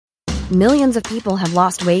Millions of people have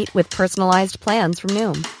lost weight with personalized plans from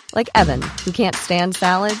Noom. Like Evan, who can't stand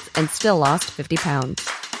salads and still lost 50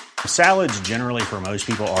 pounds. Salads generally for most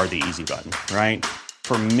people are the easy button, right?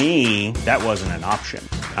 For me, that wasn't an option.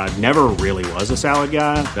 I never really was a salad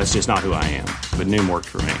guy. That's just not who I am. But Noom worked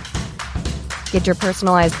for me. Get your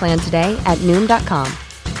personalized plan today at Noom.com.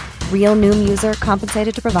 Real Noom user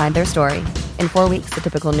compensated to provide their story. In 4 weeks, the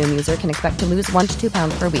typical Noom user can expect to lose 1 to 2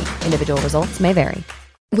 pounds per week. Individual results may vary.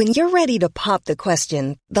 When you're ready to pop the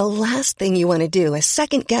question, the last thing you want to do is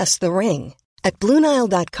second-guess the ring. At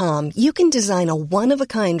BlueNile.com, you can design a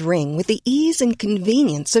one-of-a-kind ring with the ease and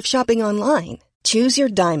convenience of shopping online. Choose your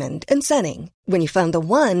diamond and setting. When you find the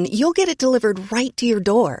one, you'll get it delivered right to your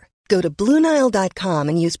door. Go to BlueNile.com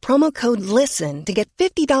and use promo code LISTEN to get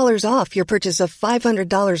 $50 off your purchase of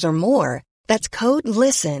 $500 or more. That's code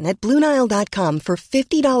LISTEN at BlueNile.com for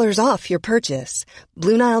 $50 off your purchase.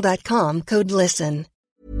 BlueNile.com, code LISTEN.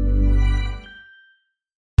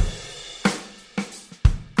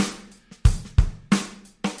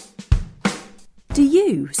 Do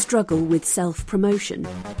you struggle with self-promotion?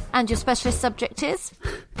 And your specialist subject is?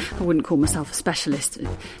 I wouldn't call myself a specialist.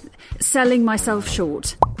 Selling myself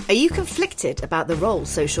short. Are you conflicted about the role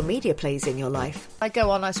social media plays in your life? I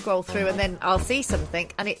go on, I scroll through, and then I'll see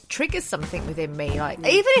something, and it triggers something within me. Like,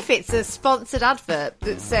 even if it's a sponsored advert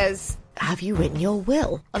that says, "Have you written your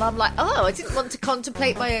will?" And I'm like, oh, I didn't want to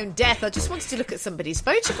contemplate my own death. I just wanted to look at somebody's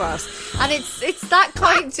photographs. And it's that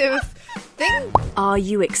kind of thing. Are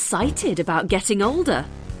you excited about getting older?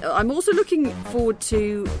 I'm also looking forward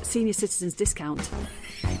to senior citizens discount.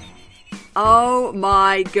 Oh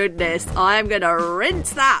my goodness, I am going to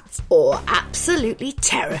rinse that. Or absolutely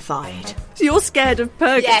terrified. You're scared of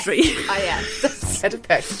purgatory? Yes, I am. Scared of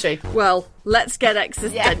purgatory. Well, let's get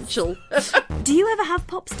existential. Yes. Do you ever have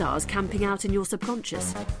pop stars camping out in your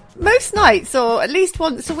subconscious? Most nights, or at least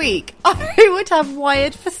once a week, I would have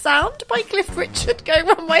Wired for Sound by Cliff Richard going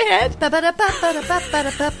around my head. And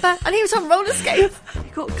he was on roller skates.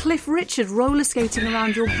 You've got Cliff Richard roller skating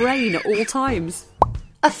around your brain at all times.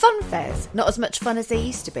 Are fun fairs not as much fun as they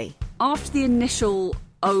used to be? After the initial,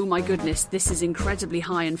 oh my goodness, this is incredibly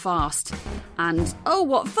high and fast, and oh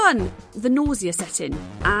what fun, the nausea set in.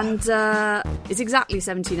 And it's exactly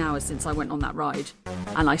 17 hours since I went on that ride,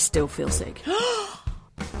 and I still feel sick.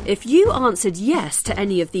 If you answered yes to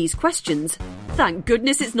any of these questions, thank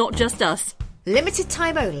goodness it's not just us. Limited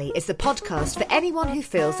Time Only is the podcast for anyone who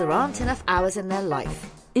feels there aren't enough hours in their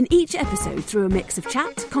life. In each episode, through a mix of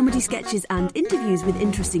chat, comedy sketches and interviews with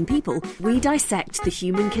interesting people, we dissect the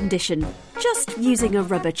human condition, just using a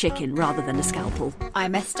rubber chicken rather than a scalpel.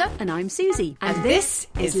 I'm Esther. And I'm Susie. And this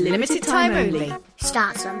is Limited Time Only.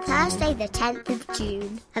 Starts on Thursday the 10th of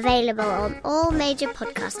June. Available on all major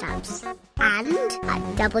podcast apps. And at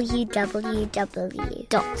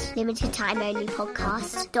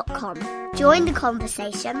www.limitedtimeonlypodcast.com. Join the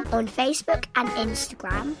conversation on Facebook and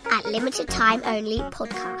Instagram at Limited Time Only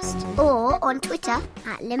Podcast, or on Twitter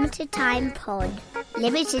at Limited Time Pod.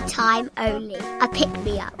 Limited Time Only, a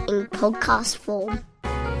pick-me-up in podcast form.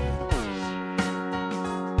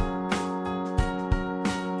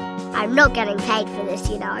 I'm not getting paid for this,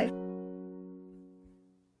 you know.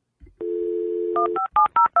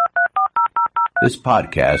 This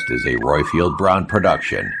podcast is a Royfield Brown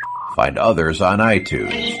production. Find others on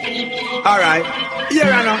iTunes. All right.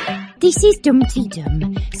 Your Honor. This is Dumpty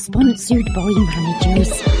Dum, sponsored by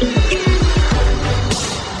managers.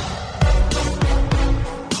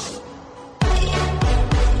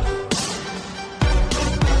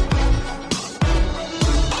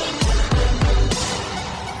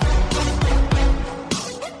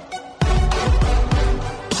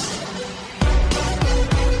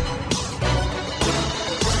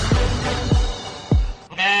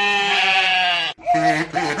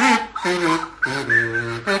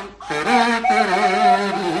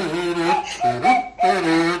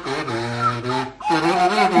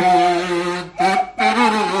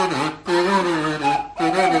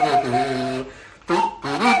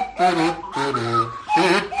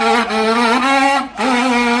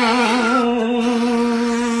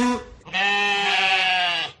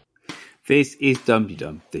 This is Dumpty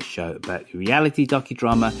Dum, the show about reality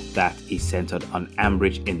docudrama that is centred on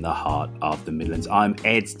Ambridge in the heart of the Midlands. I'm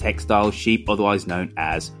Ed's Textile Sheep, otherwise known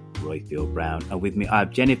as Royfield Brown, and with me I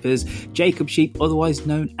have Jennifer's Jacob Sheep, otherwise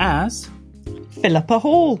known as Philippa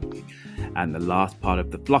Hall. And the last part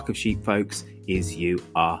of the flock of sheep, folks, is you,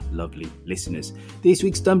 our lovely listeners. This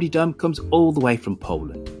week's Dumpty Dum comes all the way from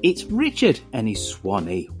Poland. It's Richard and his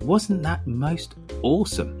Swanee. Wasn't that most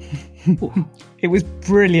awesome? It was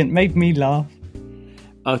brilliant, made me laugh.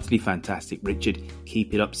 utterly fantastic, Richard.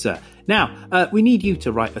 Keep it up, sir. Now, we need you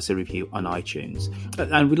to write us a review on iTunes.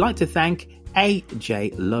 And we'd like to thank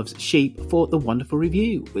AJ Loves Sheep for the wonderful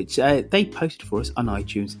review, which they posted for us on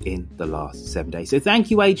iTunes in the last 7 days. So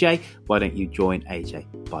thank you, AJ. Why don't you join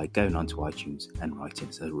AJ by going onto iTunes and writing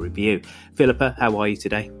us a review? Philippa, how are you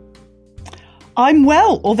today? I'm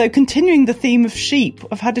well, although continuing the theme of sheep,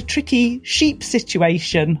 I've had a tricky sheep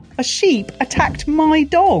situation. A sheep attacked my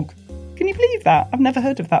dog. Can you believe that? I've never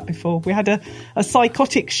heard of that before. We had a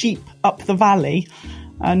psychotic sheep up the valley,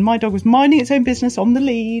 and my dog was minding its own business on the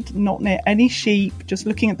lead, not near any sheep, just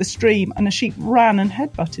looking at the stream, and a sheep ran and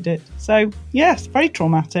headbutted it. So, yes, very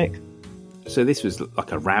traumatic. So this was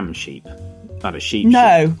like a ram sheep, not a sheep?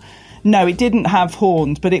 No, it didn't have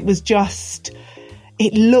horns, but it was just...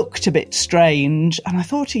 It looked a bit strange, and I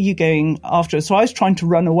thought of you going after us. So I was trying to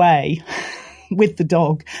run away with the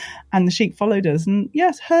dog, and the sheep followed us, and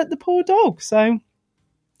yes, hurt the poor dog. So,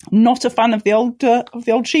 not a fan of the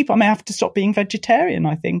old sheep. I may have to stop being vegetarian,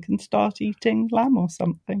 I think, and start eating lamb or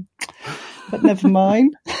something. But never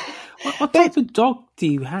mind. What type of dog do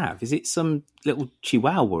you have? Is it some little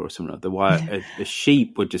Chihuahua or something like that? Why a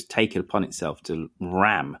sheep would just take it upon itself to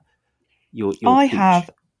ram your have.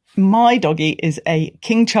 My doggie is a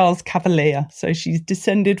King Charles Cavalier, so she's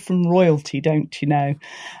descended from royalty, don't you know?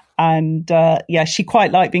 And she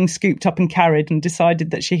quite liked being scooped up and carried, and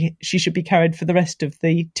decided that she should be carried for the rest of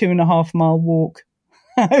the 2.5 mile walk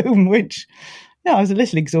home, which, I was a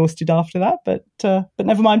little exhausted after that, but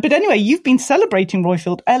never mind. But anyway, you've been celebrating,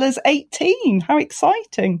 Roifield. Ella's 18. How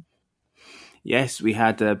exciting. Yes, we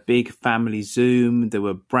had a big family Zoom. There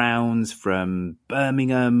were Browns from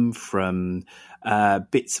Birmingham, from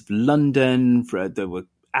bits of London. There were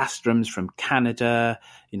Astroms from Canada.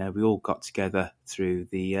 We all got together through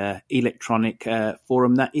the electronic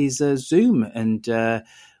forum that is Zoom. And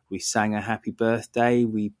we sang a happy birthday.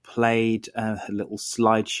 We played a little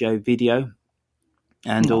slideshow video.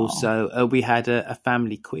 And also we had a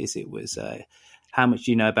family quiz. It was how much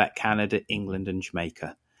do you know about Canada, England and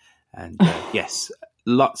Jamaica? And yes,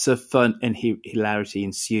 lots of fun and hilarity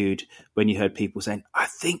ensued when you heard people saying, I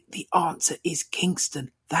think the answer is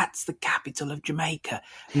Kingston. That's the capital of Jamaica.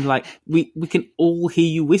 And like, we can all hear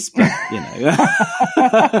you whisper,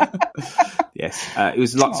 Yes, it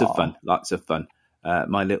was lots of fun.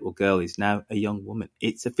 My little girl is now a young woman.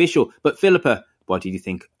 It's official. But Philippa, what did you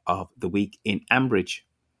think of the week in Ambridge?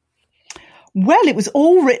 Well, it was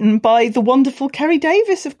all written by the wonderful Kerry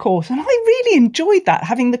Davis, of course, and I really enjoyed that,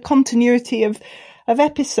 having the continuity of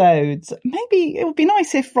episodes. Maybe it would be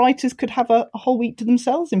nice if writers could have a whole week to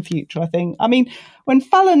themselves in future, I think. I mean, when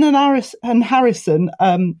Fallon and Harrison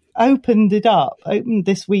opened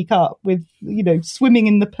this week up with, swimming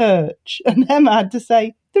in the Perch, and Emma had to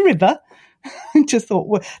say, the river. I just thought,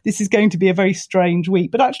 well, this is going to be a very strange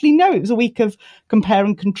week. But actually, no, it was a week of compare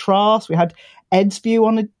and contrast. We had Ed's view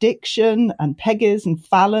on addiction and Peggy's and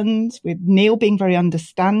Fallon's, with Neil being very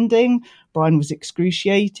understanding. Brian was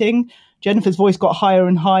excruciating. Jennifer's voice got higher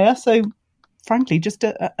and higher. So, frankly, just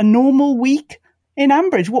a normal week in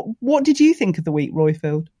Ambridge. What did you think of the week,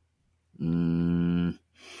 Roifield?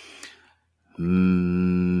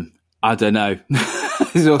 I don't know.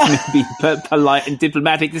 It's also going to be polite and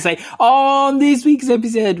diplomatic to say, on this week's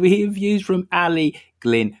episode, we hear views from Ali,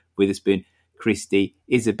 Glyn, Witherspoon, Christy,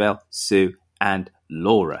 Isabel, Sue, and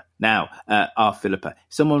Laura. Now, our Philippa,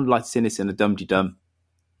 if someone would like to send us in a dum-de-dum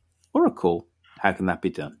or a call, how can that be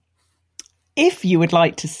done? If you would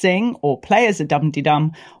like to sing or play as a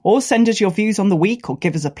dum-de-dum, or send us your views on the week or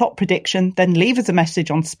give us a plot prediction, then leave us a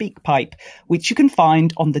message on SpeakPipe, which you can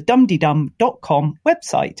find on the dumdedum.com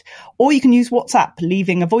website. Or you can use WhatsApp,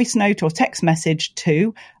 leaving a voice note or text message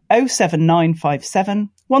to 07957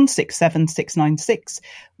 167 696,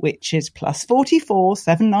 which is +44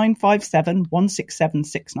 7957 167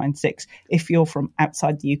 696 if you're from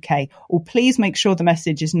outside the UK. Or please make sure the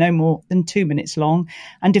message is no more than 2 minutes long.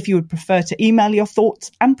 And if you would prefer to email your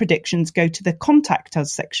thoughts and predictions, go to the Contact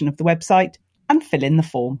Us section of the website and fill in the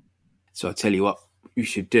form. So I'll tell you what you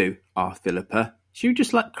should do, our Philippa. Should you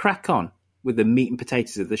just crack on with the meat and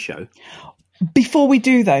potatoes of the show? Before we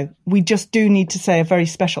do, though, we just do need to say a very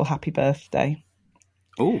special happy birthday.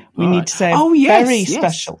 Oh, we need to say very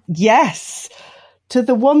special. Yes. To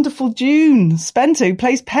the wonderful June Spencer, who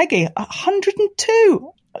plays Peggy,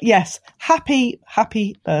 102. Yes. Happy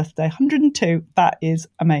birthday. 102. That is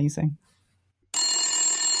amazing.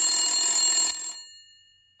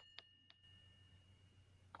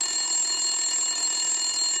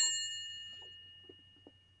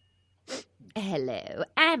 Hello,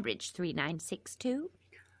 Ambridge 3962.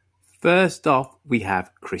 First off, we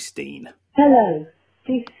have Christine. Hello,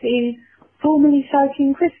 this is Formerly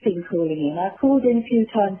Cycling Christine calling in. I called in a few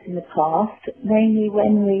times in the past, mainly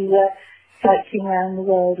when we were cycling around the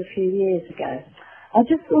world a few years ago. I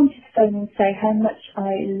just wanted to phone and say how much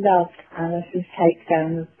I loved Alice's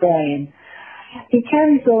takedown of Brian. He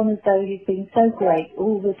carries on as though he's been so great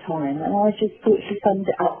all the time, and I just thought she summed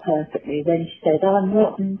it up perfectly when she said, I'm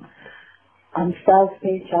rotten, I'm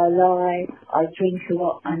selfish, I lie, I drink a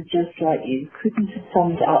lot, I'm just like you. Couldn't have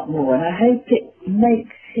summed it up more, and I hope it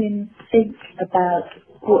makes him think about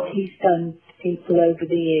what he's done to people over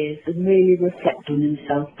the years and really reflect on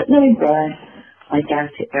himself. But knowing Brian, I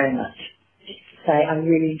doubt it very much. Just to say, I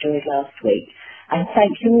really enjoyed last week. And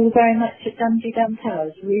thank you all very much at Dundee Dum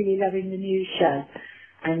Towers. Really loving the new show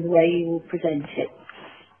and the way you all present it.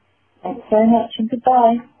 Thanks very much and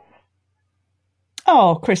goodbye.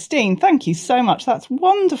 Oh, Christine, thank you so much. That's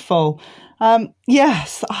wonderful.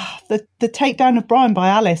 Yes, the takedown of Brian by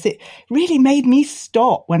Alice, it really made me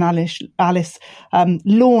stop when Alice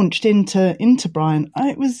launched into Brian.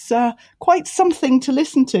 It was quite something to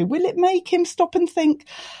listen to. Will it make him stop and think?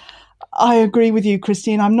 I agree with you,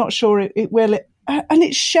 Christine. I'm not sure it will. And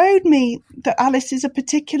it showed me that Alice is a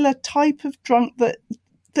particular type of drunk that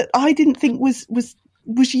I didn't think was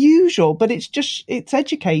usual, but it's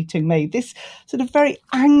educating me. This sort of very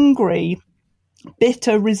angry,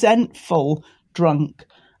 bitter, resentful drunk.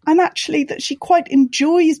 And actually that she quite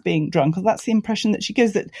enjoys being drunk. And that's the impression that she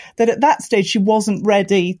gives, that at that stage she wasn't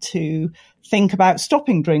ready to think about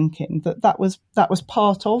stopping drinking, that was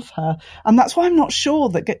part of her. And that's why I'm not sure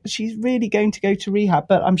that she's really going to go to rehab,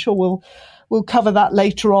 but I'm sure we'll cover that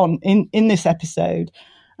later on in this episode.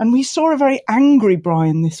 And we saw a very angry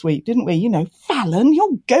Brian this week, didn't we? You know, Fallon,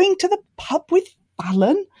 you're going to the pub with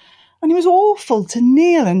Fallon? And he was awful to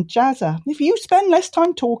Neil and Jazza. If you spend less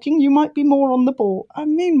time talking, you might be more on the ball. I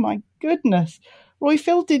mean, my goodness.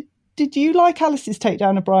 Roifield, did you like Alice's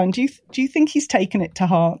takedown of Brian? Do you think he's taken it to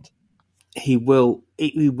heart? He will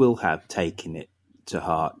have taken it to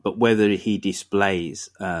heart, but whether he displays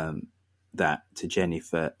that to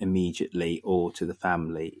Jennifer immediately or to the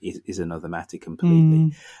family is another matter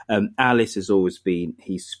completely. Alice has always been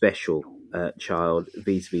his special child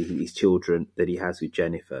vis-a-vis his children that he has with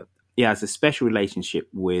Jennifer. He has a special relationship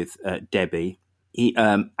with Debbie.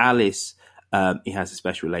 Alice he has a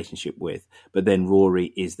special relationship with, but then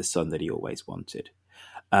Rory is the son that he always wanted.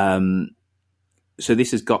 So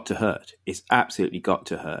this has got to hurt. It's absolutely got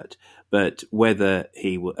to hurt. But whether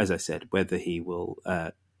he will, as I said, whether he will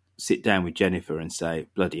sit down with Jennifer and say,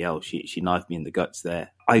 bloody hell, she knifed me in the guts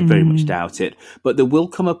there, I very much doubt it. But there will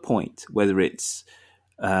come a point, whether it's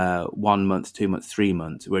 1 month, 2 months, 3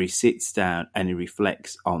 months, where he sits down and he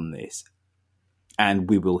reflects on this, and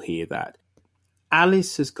we will hear that.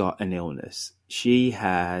 Alice has got an illness. She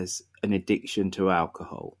has an addiction to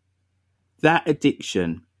alcohol. That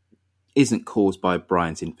addiction isn't caused by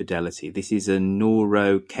Brian's infidelity. This is a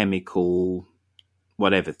neurochemical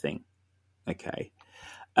whatever thing. Okay.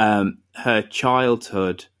 Her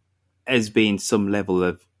childhood has been some level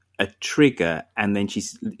of a trigger, and then she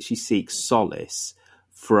seeks solace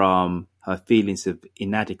from her feelings of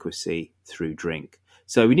inadequacy through drink.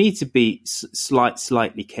 So we need to be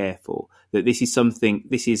slightly careful that this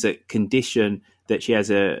is a condition that she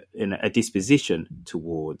has a disposition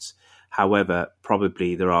towards. However,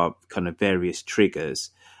 probably there are kind of various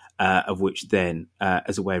triggers of which then,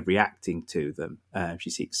 as a way of reacting to them, she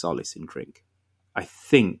seeks solace in drink. I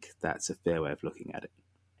think that's a fair way of looking at it.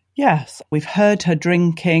 Yes, we've heard her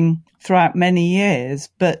drinking throughout many years,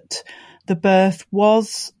 but the birth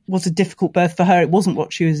was a difficult birth for her. It wasn't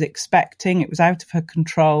what she was expecting. It was out of her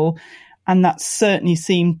control. And that certainly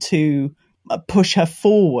seemed to push her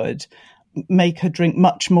forward, make her drink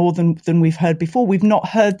much more than we've heard before. We've not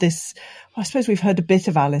heard this. I suppose we've heard a bit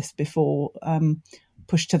of Alice before,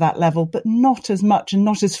 pushed to that level, but not as much and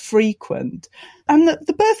not as frequent. And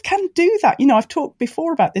the birth can do that. You know, I've talked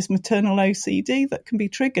before about this maternal OCD that can be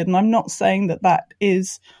triggered, and I'm not saying that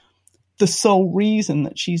is the sole reason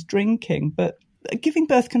that she's drinking, but giving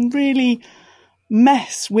birth can really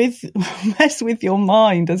mess with your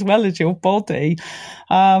mind as well as your body.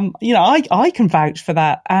 You know, I can vouch for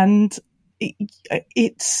that, and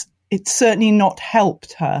it's certainly not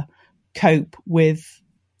helped her cope with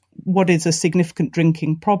what is a significant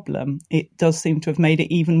drinking problem. It does seem to have made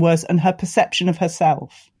it even worse, and her perception of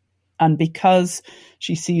herself. And because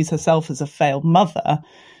she sees herself as a failed mother,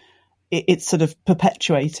 it's sort of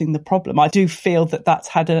perpetuating the problem. I do feel that that's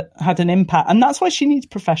had an impact, and that's why she needs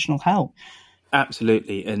professional help.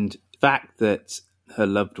 Absolutely. And the fact that her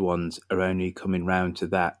loved ones are only coming round to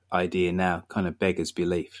that idea now kind of beggars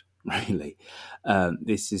belief, really.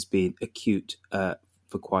 This has been acute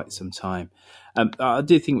quite some time. I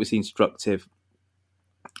do think it was instructive.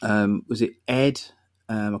 Was it Ed?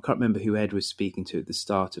 I can't remember who Ed was speaking to at the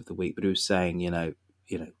start of the week, but he was saying, you know,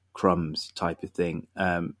 crumbs type of thing.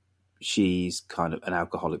 She's kind of an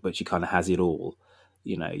alcoholic, but she kind of has it all.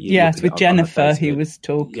 You know. Yes, with Jennifer, he was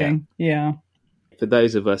talking. Yeah. For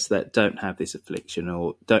those of us that don't have this affliction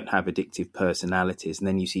or don't have addictive personalities, and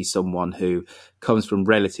then you see someone who comes from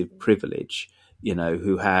relative privilege, you know,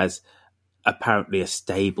 who has apparently a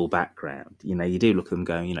stable background, you know, you do look at them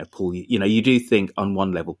going, you know, you do think on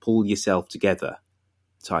one level, pull yourself together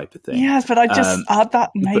type of thing. Yes, but I just,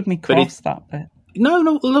 that made me cross that bit.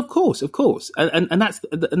 No, well, of course. And that's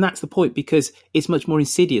the point, because it's much more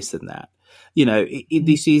insidious than that. You know,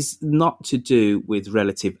 this is not to do with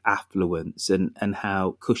relative affluence and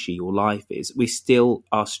how cushy your life is. We still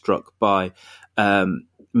are struck by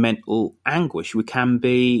mental anguish. We can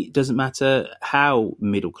be, doesn't matter how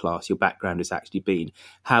middle class your background has actually been.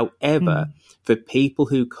 However, for people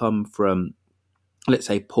who come from, let's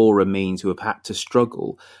say, poorer means, who have had to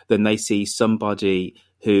struggle, then they see somebody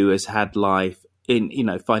who has had life in, you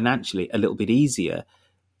know, financially a little bit easier.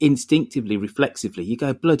 Instinctively, reflexively, you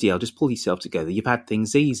go, bloody hell, just pull yourself together. You've had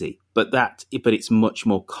things easy, but it's much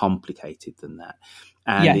more complicated than that.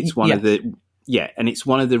 And it's one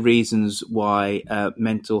of the reasons why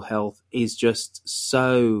mental health is just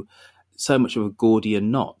so much of a Gordian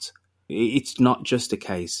knot. It's not just a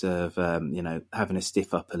case of having a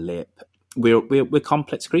stiff upper lip. We're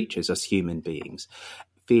complex creatures as human beings.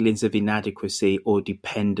 Feelings of inadequacy or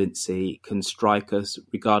dependency can strike us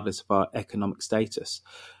regardless of our economic status,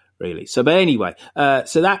 really. So, but anyway,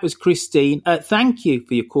 so that was Christine. Thank you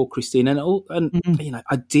for your call, Christine. And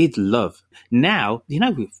I did love. Now,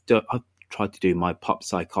 I've tried to do my pop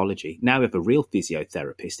psychology. Now we have a real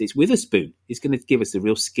physiotherapist. It's Witherspoon. He's going to give us the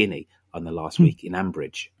real skinny on the last week in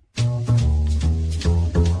Ambridge.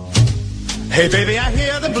 Hey, baby, I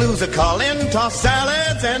hear the blues are calling. Tossed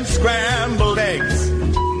salads and scrambled eggs.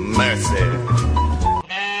 Mercy.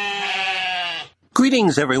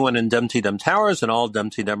 Greetings, everyone in Dumpty Dum Towers and all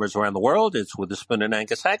Dumpty Dummers around the world. It's Witherspoon and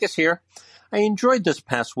Angus Haggis here. I enjoyed this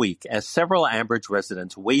past week as several Ambridge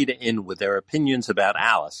residents weighed in with their opinions about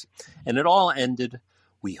Alice, and it all ended,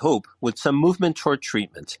 we hope, with some movement toward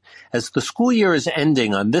treatment. As the school year is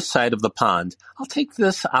ending on this side of the pond, I'll take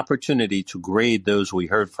this opportunity to grade those we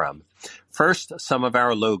heard from. First, some of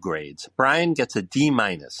our low grades. Brian gets a D-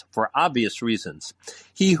 for obvious reasons.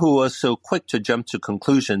 He who was so quick to jump to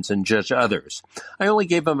conclusions and judge others. I only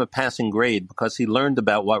gave him a passing grade because he learned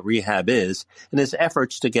about what rehab is in his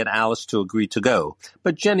efforts to get Alice to agree to go,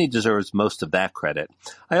 but Jenny deserves most of that credit.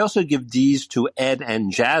 I also give Ds to Ed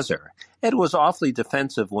and Jazzer. Ed was awfully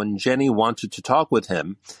defensive when Jenny wanted to talk with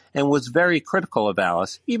him and was very critical of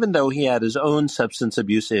Alice, even though he had his own substance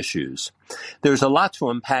abuse issues. There's a lot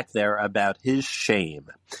to unpack there about his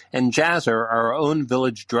shame. And Jazzer, our own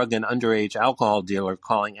village drug and underage alcohol dealer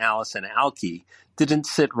calling Alice an alkie, didn't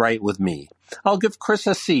sit right with me. I'll give Chris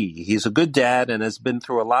a C. He's a good dad and has been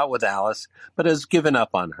through a lot with Alice, but has given up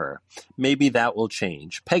on her. Maybe that will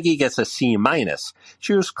change. Peggy gets a C-.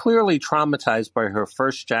 She was clearly traumatized by her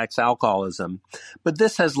first Jack's alcoholism, but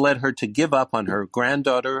this has led her to give up on her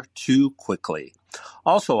granddaughter too quickly.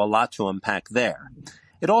 Also a lot to unpack there.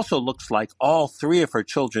 It also looks like all three of her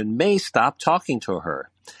children may stop talking to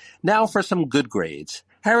her. Now for some good grades.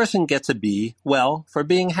 Harrison gets a B, well, for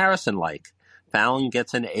being Harrison-like. Fallon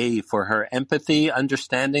gets an A for her empathy,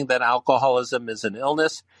 understanding that alcoholism is an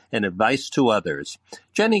illness, and advice to others.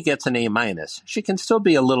 Jenny gets an A-. She can still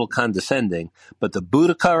be a little condescending, but the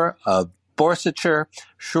Boudica of Borsetshire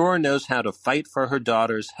sure knows how to fight for her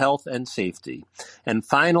daughter's health and safety. And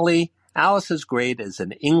finally, Alice's grade is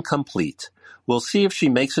an incomplete. We'll see if she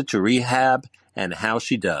makes it to rehab and how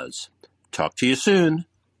she does. Talk to you soon.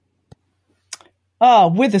 Oh,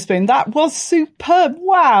 Witherspoon, that was superb.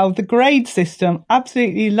 Wow, the grade system.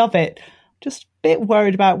 Absolutely love it. Just a bit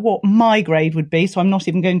worried about what my grade would be, so I'm not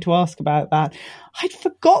even going to ask about that. I'd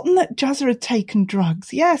forgotten that Jazzer had taken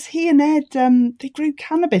drugs. Yes, he and Ed, they grew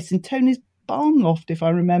cannabis in Tony's barn loft, if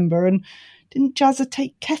I remember. And didn't Jazzer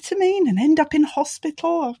take ketamine and end up in hospital?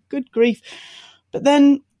 Oh, good grief. But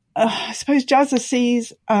then I suppose Jazzer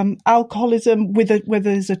sees alcoholism, whether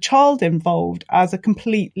there's a child involved, as a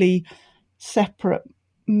completely separate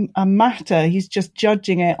matter. He's just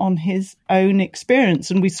judging it on his own experience,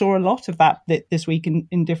 and we saw a lot of that this week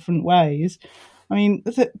in different ways. I mean,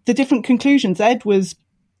 the different conclusions. Ed was,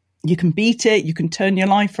 you can beat it, you can turn your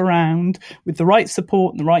life around with the right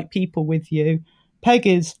support and the right people with you.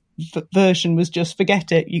 Peggy's version was just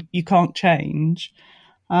forget it, you can't change.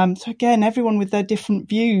 So again, everyone with their different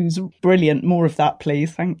views. Brilliant. More of that,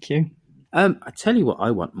 please. Thank you. I tell you what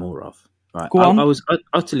I want more of. Right, Go on. I was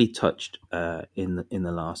utterly touched in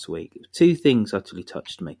the last week. Two things utterly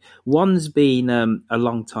touched me. One's been a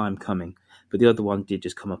long time coming, but the other one did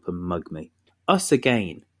just come up and mug me. Us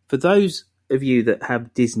Again. For those of you that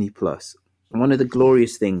have Disney Plus, one of the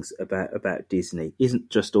glorious things about Disney isn't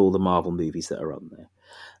just all the Marvel movies that are on there,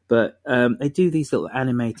 but they do these little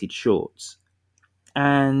animated shorts.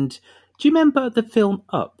 And do you remember the film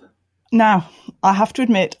Up? Now, I have to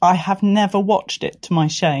admit, I have never watched it, to my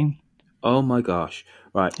shame. Oh my gosh.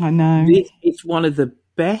 Right. I know. It's one of the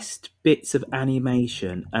best bits of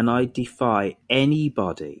animation, and I defy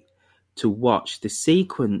anybody to watch the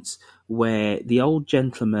sequence where the old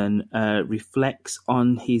gentleman reflects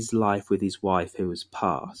on his life with his wife who has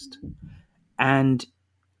passed. And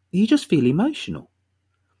you just feel emotional.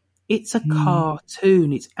 It's a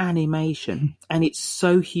cartoon, it's animation, and it's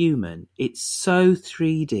so human. It's so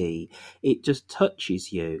 3D. It just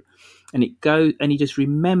touches you. And it goes, and he just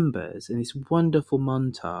remembers in this wonderful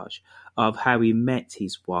montage of how he met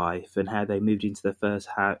his wife and how they moved into their first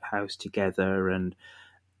house together. And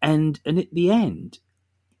at the end,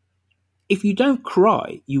 if you don't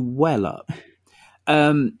cry, you well up.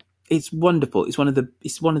 It's wonderful. It's one of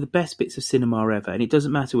the best bits of cinema ever. And it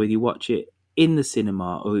doesn't matter whether you watch it in the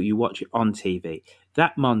cinema or you watch it on TV.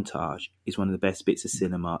 That montage is one of the best bits of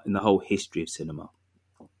cinema in the whole history of cinema.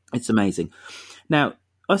 It's amazing. Now,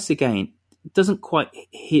 Us Again doesn't quite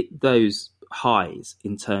hit those highs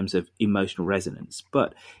in terms of emotional resonance,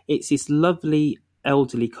 but it's this lovely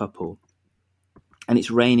elderly couple, and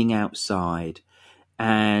it's raining outside,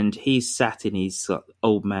 and he's sat in his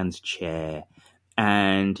old man's chair,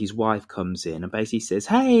 and his wife comes in and basically says,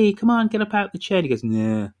 "Hey, come on, get up out the chair." And he goes,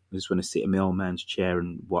 "Nah, I just want to sit in my old man's chair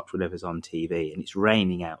and watch whatever's on TV." And it's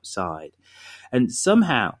raining outside, and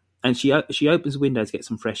somehow, and she opens the window to get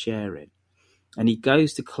some fresh air in. And he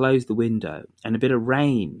goes to close the window, and a bit of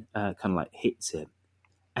rain kind of like hits him,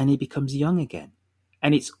 and he becomes young again.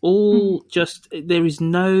 And it's all just, there's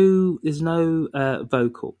no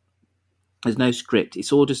vocal, there's no script.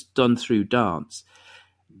 It's all just done through dance.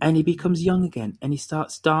 And he becomes young again, and he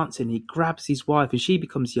starts dancing. He grabs his wife, and she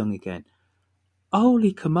becomes young again.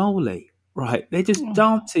 Holy camole, right? They're just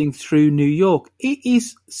dancing through New York. It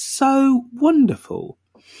is so wonderful.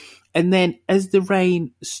 And then as the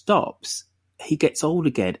rain stops, he gets old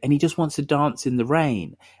again, and he just wants to dance in the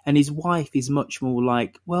rain. And his wife is much more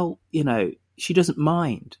like, well, she doesn't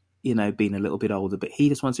mind, being a little bit older, but he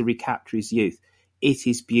just wants to recapture his youth. It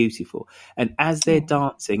is beautiful. And as they're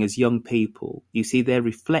dancing as young people, you see their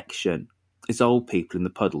reflection as old people in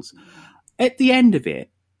the puddles. At the end of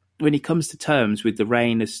it, when he comes to terms with the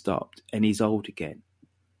rain has stopped and he's old again,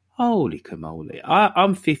 holy camole.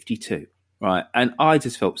 I'm 52. Right, and I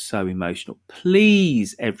just felt so emotional.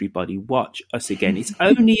 Please, everybody, watch Us Again. It's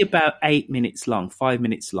only about 8 minutes long, 5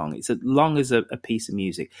 minutes long. It's as long as a piece of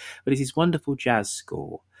music, but it's this wonderful jazz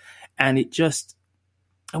score, and we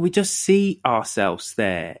just see ourselves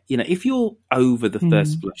there. If you're over the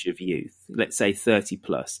first flush of youth, let's say 30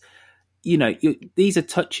 plus, these are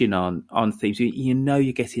touching on themes.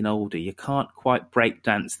 You're getting older. You can't quite break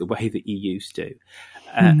dance the way that you used to.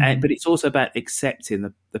 But it's also about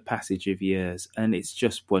accepting the passage of years, and it's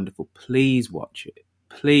just wonderful. Please watch it.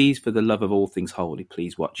 Please, for the love of all things holy,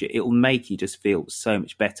 please watch it. It'll make you just feel so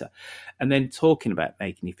much better. And then talking about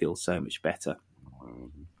making you feel so much better,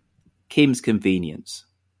 Kim's Convenience.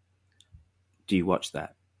 Do you watch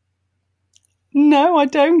that? No, I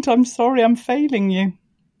don't. I'm sorry, I'm failing you.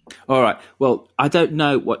 All right. Well, I don't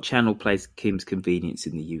know what channel plays Kim's Convenience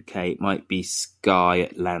in the UK. It might be Sky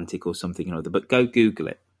Atlantic or something or other, but go Google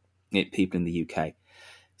it, people in the UK.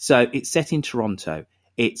 So it's set in Toronto.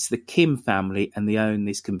 It's the Kim family, and they own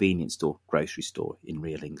this convenience store, grocery store in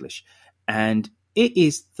real English. And it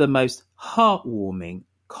is the most heartwarming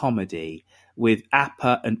comedy with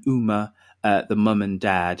Appa and Uma, the mum and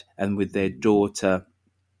dad, and with their daughter,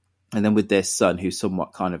 and then with their son, who's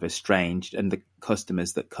somewhat kind of estranged, and the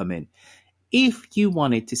customers that come in. If you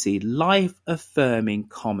wanted to see life-affirming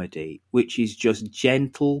comedy, which is just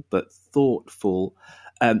gentle but thoughtful,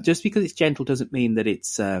 just because it's gentle doesn't mean that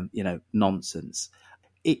it's nonsense.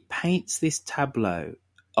 It paints this tableau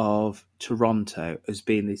of Toronto as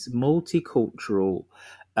being this multicultural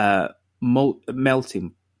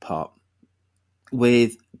melting pot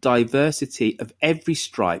with diversity of every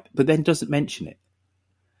stripe, but then doesn't mention it.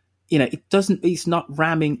 It's not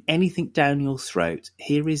ramming anything down your throat.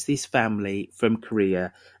 Here is this family from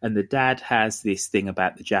Korea, and the dad has this thing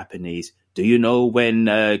about the Japanese. Do you know when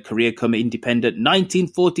Korea come independent?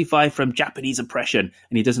 1945 from Japanese oppression.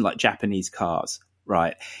 And he doesn't like Japanese cars,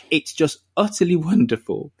 right? It's just utterly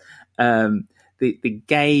wonderful. the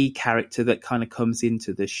gay character that kind of comes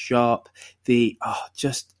into the shop. Please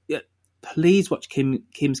watch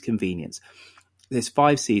Kim's Convenience. There's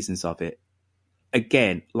 5 seasons of it.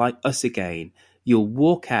 Again, like Us Again, you'll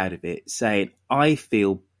walk out of it saying, I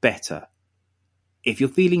feel better. If you're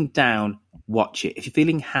feeling down, watch it. If you're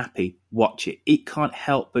feeling happy, watch it. It can't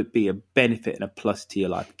help but be a benefit and a plus to your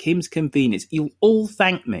life. Kim's Convenience. You'll all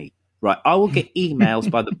thank me. Right, I will get emails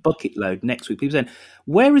by the bucket load next week. People saying,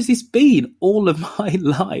 where has this been all of my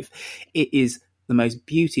life? It is the most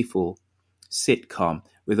beautiful sitcom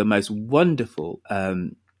with the most wonderful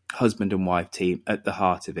husband and wife team at the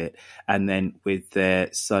heart of it. And then with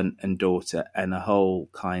their son and daughter and a whole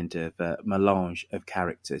kind of melange of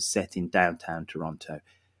characters set in downtown Toronto.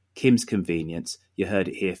 Kim's Convenience. You heard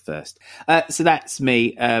it here first. So that's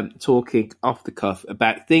me talking off the cuff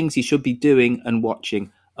about things you should be doing and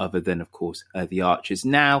watching other than, of course, The Archers.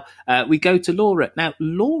 Now, we go to Laura. Now,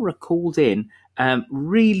 Laura called in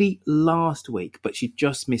really last week, but she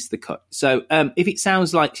just missed the cut. So if it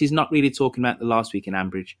sounds like she's not really talking about the last week in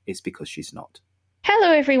Ambridge, it's because she's not.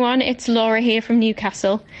 Hello, everyone. It's Laura here from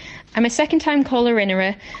Newcastle. I'm a second-time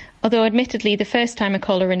caller-innerer, although admittedly the first time I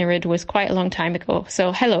caller-innered was quite a long time ago.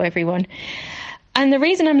 So hello, everyone. And the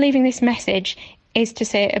reason I'm leaving this message is to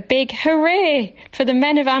say a big hooray for the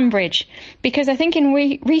men of Ambridge, because I think in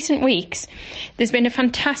recent weeks there's been a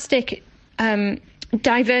fantastic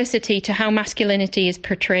diversity to how masculinity is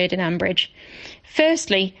portrayed in Ambridge.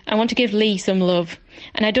 Firstly, I want to give Lee some love,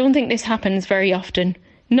 and I don't think this happens very often,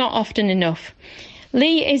 not often enough.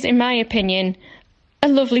 Lee is, in my opinion, a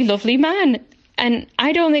lovely, lovely man, and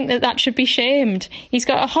I don't think that should be shamed. He's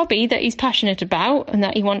got a hobby that he's passionate about and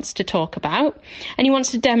that he wants to talk about, and he wants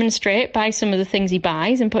to demonstrate by some of the things he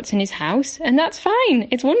buys and puts in his house, and that's fine.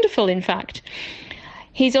 It's wonderful, in fact.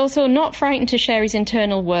 He's also not frightened to share his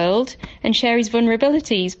internal world and share his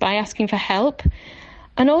vulnerabilities by asking for help.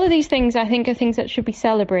 And all of these things, I think, are things that should be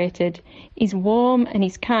celebrated. He's warm and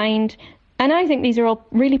he's kind, and I think these are all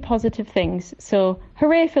really positive things. So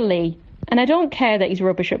hooray for Lee. And I don't care that he's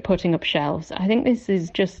rubbish at putting up shelves. I think this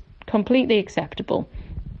is just completely acceptable.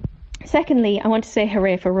 Secondly, I want to say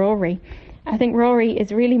hooray for Rory. I think Rory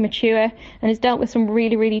is really mature and has dealt with some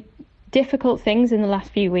really, really difficult things in the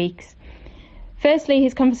last few weeks. Firstly,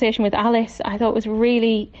 his conversation with Alice I thought was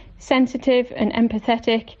really sensitive and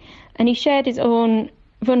empathetic, and he shared his own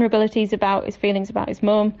vulnerabilities about his feelings about his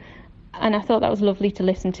mum, and I thought that was lovely to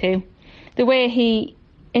listen to. The way he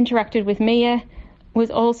interacted with Mia was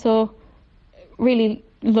also really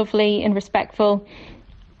lovely and respectful,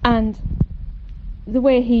 and the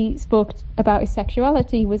way he spoke about his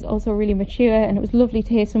sexuality was also really mature, and it was lovely to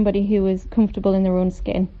hear somebody who was comfortable in their own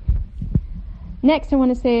skin. Next, I want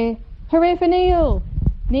to say hooray for Neil.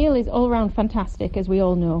 Neil is all round fantastic, as we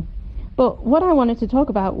all know, but what I wanted to talk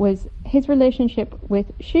about was his relationship with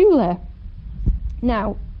Shula.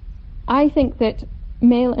 Now, I think that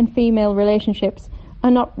male and female relationships are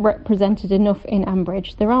not represented enough in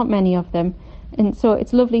Ambridge. There aren't many of them. And so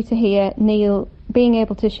it's lovely to hear Neil being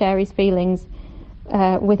able to share his feelings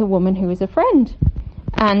with a woman who is a friend.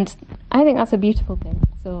 And I think that's a beautiful thing.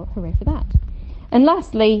 So hooray for that. And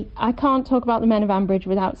lastly, I can't talk about the men of Ambridge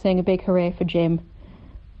without saying a big hooray for Jim.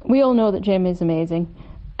 We all know that Jim is amazing.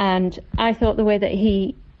 And I thought the way that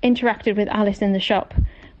he interacted with Alice in the shop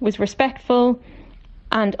was respectful.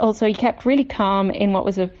 And also he kept really calm in what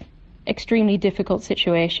was an extremely difficult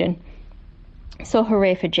situation. So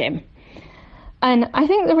hooray for Jim. And I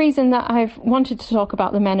think the reason that I've wanted to talk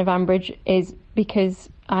about the men of Ambridge is because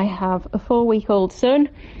I have a 4-week-old son,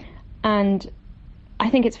 and I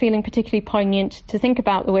think it's feeling particularly poignant to think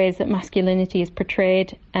about the ways that masculinity is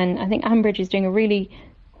portrayed. And I think Ambridge is doing a really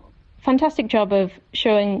fantastic job of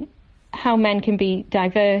showing how men can be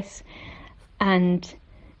diverse and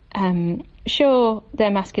show their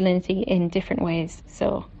masculinity in different ways.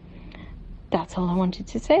 So that's all I wanted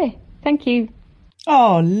to say. Thank you.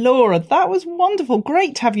 Oh, Laura, that was wonderful.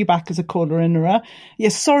 Great to have you back as a caller-innerer. Yeah,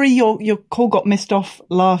 sorry your call got missed off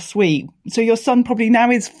last week. So your son probably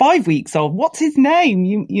now is 5 weeks old. What's his name?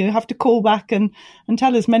 You have to call back and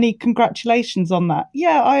tell us. Many congratulations on that.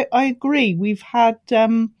 Yeah, I agree. We've had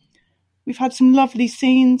some lovely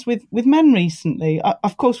scenes with men recently.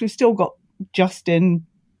 Of course, we've still got Justin,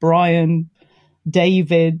 Brian,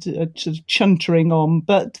 David sort of chuntering on,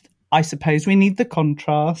 but I suppose we need the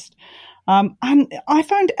contrast. And I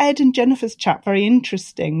found Ed and Jennifer's chat very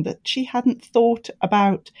interesting, that she hadn't thought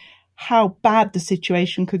about how bad the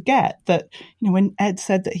situation could get. That, when Ed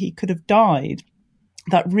said that he could have died,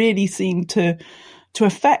 that really seemed to to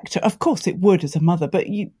affect her. Of course it would as a mother, but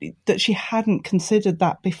that she hadn't considered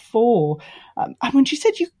that before. And when she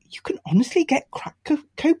said you can honestly get crack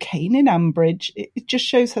cocaine in Ambridge, it just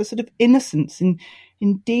shows her sort of innocence in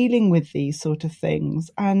dealing with these sort of things.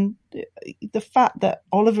 And the fact that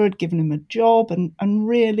Oliver had given him a job and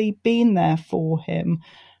really been there for him,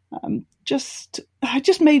 just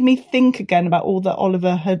made me think again about all that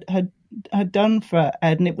Oliver had done for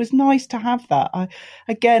Ed, and it was nice to have that. I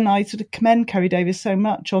sort of commend Kerry Davis so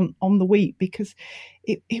much on the week, because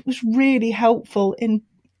it was really helpful in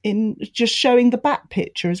just showing the back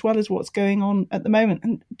picture as well as what's going on at the moment.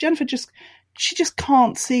 And Jennifer she just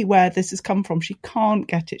can't see where this has come from. She can't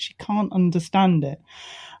get it. She can't understand it.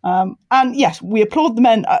 And yes, we applaud the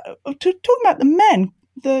men. Talking about the men,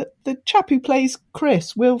 the chap who plays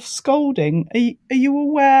Chris, Wilf Scolding, are you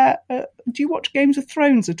aware? Do you watch Games of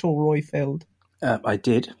Thrones at all, Royfield? I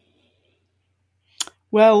did.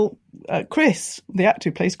 Well, Chris, the actor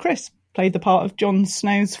who plays Chris, played the part of Jon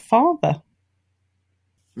Snow's father.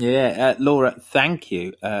 Yeah, Laura, thank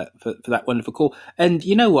you for that wonderful call. And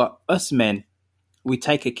you know what? Us men, we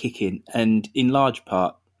take a kicking, and in large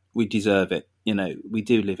part, we deserve it. You know, we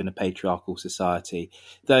do live in a patriarchal society,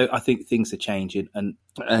 though I think things are changing and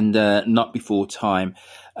not before time.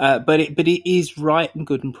 But it is right and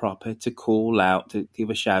good and proper to call out, to give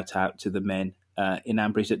a shout out to the men in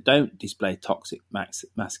Ambridge that don't display toxic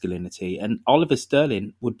masculinity, and Oliver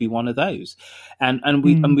Sterling would be one of those. And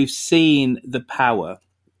we've seen the power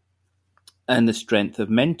and the strength of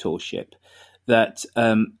mentorship that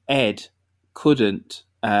Ed couldn't.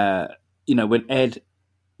 When Ed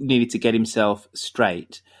needed to get himself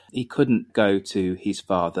straight, he couldn't go to his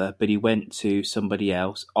father, but he went to somebody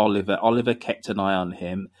else, Oliver. Oliver kept an eye on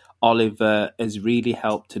him. Oliver has really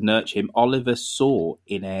helped to nurture him. Oliver saw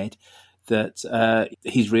in Ed that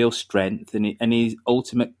his real strength and his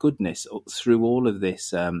ultimate goodness through all of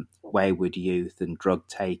this wayward youth and drug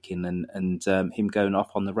taking and him going off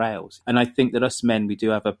on the rails. And I think that us men, we do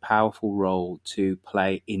have a powerful role to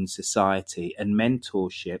play in society, and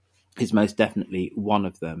mentorship is most definitely one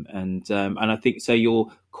of them. And I think so.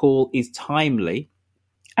 Your call is timely.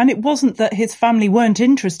 And it wasn't that his family weren't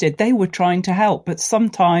interested; they were trying to help. But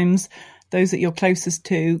sometimes those that you're closest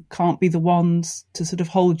to can't be the ones to sort of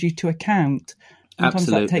hold you to account. Sometimes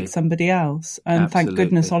Absolutely. that takes somebody else. And Absolutely. Thank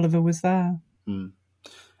goodness Oliver was there.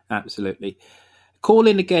 Absolutely. Call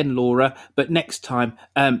in again, Laura, but next time,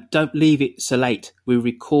 don't leave it so late. We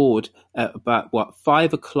record about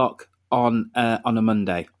 5 o'clock on a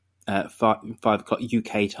Monday, 5 o'clock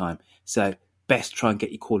UK time. So best try and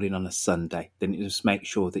get your call in on a Sunday. Then just make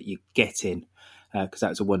sure that you get in, because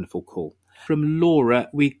that's a wonderful call. From Laura,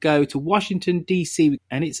 we go to Washington, D.C.,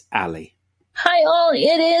 and it's Ali. Hi, all.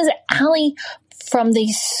 It is Ali from the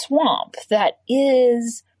swamp that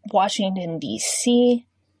is Washington, D.C.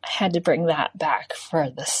 I had to bring that back for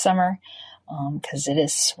the summer because it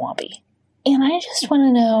is swampy. And I just want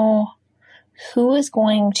to know who is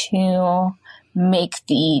going to make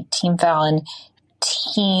the Team Fallon,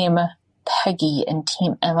 Team Peggy, and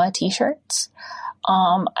Team Emma t-shirts.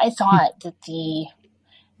 I thought that the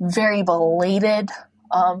very belated,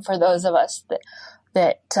 for those of us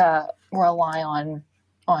that rely on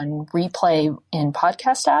replay in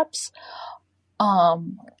podcast apps,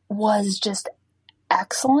 was just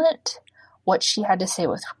excellent. What she had to say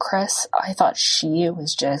with Chris, I thought she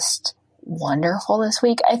was just wonderful this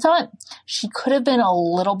week. I thought she could have been a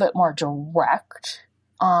little bit more direct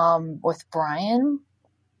with Brian,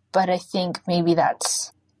 but I think maybe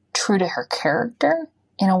that's true to her character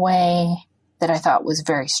in a way that I thought was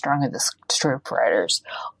very strong of the script writers,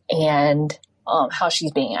 and how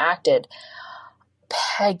she's being acted.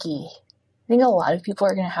 Peggy, I think a lot of people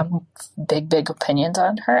are going to have big opinions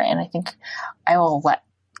on her, and I think I will let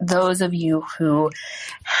those of you who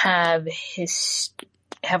have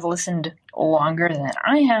listened longer than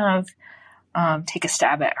I have take a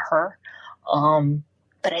stab at her.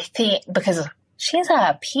 But I think because she's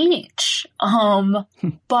a peach,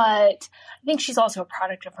 but I think she's also a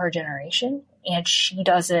product of her generation, and she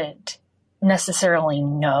doesn't necessarily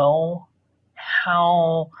know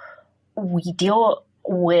how we deal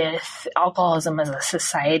with alcoholism as a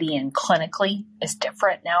society and clinically is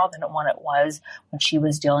different now than what it was when she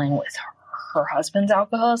was dealing with her husband's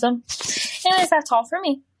alcoholism. Anyways, that's all for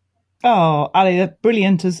me. Oh, Ali,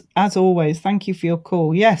 brilliant as always. Thank you for your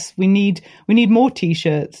call. Yes, we need more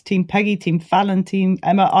t-shirts. Team Peggy, Team Fallon, Team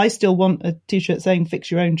Emma. I still want a t-shirt saying "Fix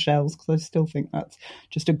your own shells" because I still think that's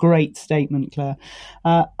just a great statement, Claire.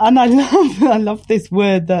 And I love this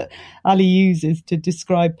word that Ali uses to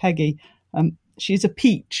describe Peggy. she's a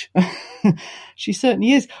peach. She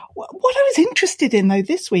certainly is. What I was interested in, though,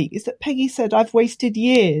 this week is that Peggy said, I've wasted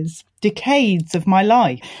years, decades of my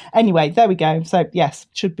life. Anyway, there we go. So, yes,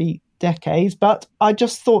 should be decades. But I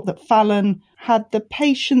just thought that Fallon had the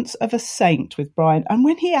patience of a saint with Brian. And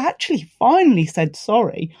when he actually finally said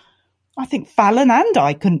sorry, I think Fallon and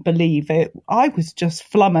I couldn't believe it. I was just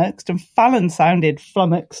flummoxed, and Fallon sounded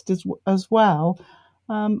flummoxed as well.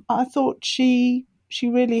 I thought she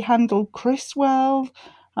really handled Chris well.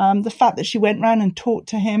 The fact that she went round and talked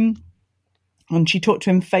to him, and she talked to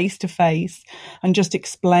him face to face and just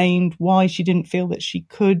explained why she didn't feel that she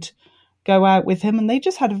could go out with him. And they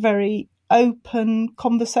just had a very open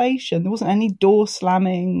conversation. There wasn't any door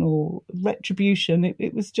slamming or retribution.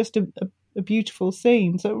 It was just a beautiful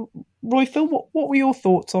scene. So, Roy Phil, what were your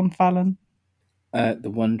thoughts on Fallon? The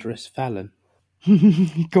wondrous Fallon.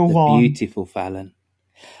 Go on. Beautiful Fallon.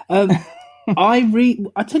 I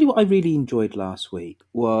tell you what I really enjoyed last week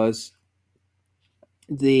was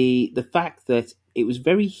the fact that it was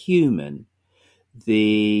very human.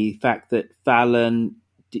 The fact that Fallon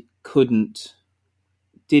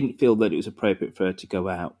didn't feel that it was appropriate for her to go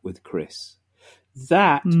out with Chris.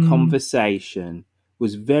 That conversation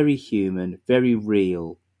was very human, very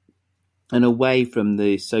real, and away from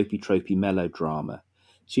the soapy tropey melodrama.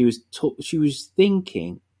 She was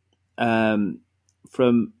thinking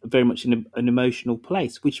from very much an emotional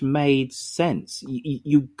place, which made sense.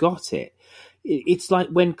 You got it. It's like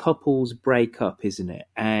when couples break up, isn't it?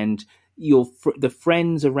 And the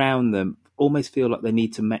friends around them almost feel like they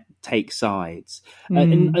need to take sides,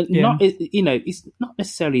 and not, it's not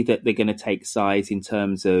necessarily that they're going to take sides in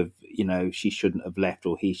terms of, she shouldn't have left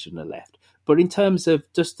or he shouldn't have left, but in terms of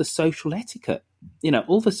just the social etiquette.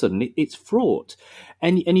 All of a sudden it's fraught,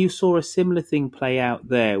 and you saw a similar thing play out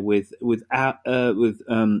there with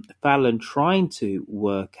Fallon trying to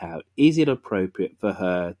work out, is it appropriate for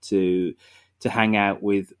her to hang out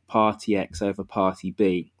with party X over party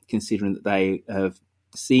B, considering that they have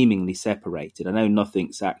seemingly separated. I know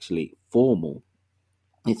nothing's actually formal.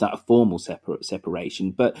 It's not a formal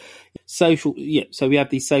separation, but social. Yeah, so we have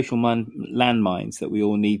these social landmines that we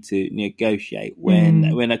all need to negotiate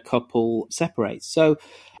when a couple separates. So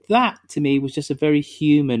that, to me, was just a very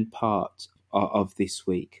human part of this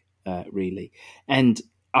week, really. And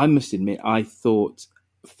I must admit, I thought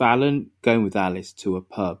Fallon going with Alice to a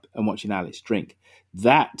pub and watching Alice drink,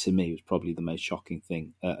 that to me was probably the most shocking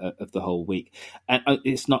thing of the whole week. And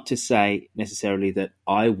it's not to say necessarily that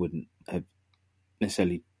I wouldn't have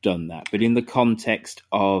necessarily done that, but in the context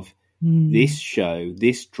of this show,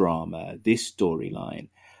 this drama, this storyline,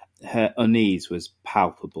 her unease was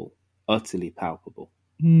palpable, utterly palpable.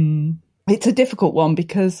 It's a difficult one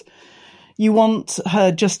because you want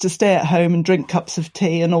her just to stay at home and drink cups of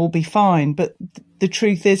tea and all be fine. But the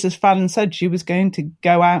truth is, as Fallon said, she was going to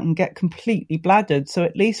go out and get completely bladdered. So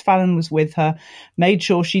at least Fallon was with her, made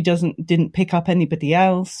sure she didn't pick up anybody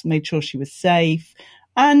else, made sure she was safe,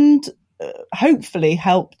 and hopefully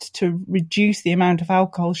helped to reduce the amount of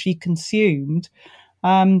alcohol she consumed.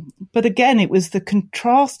 But again, it was the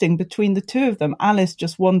contrasting between the two of them. Alice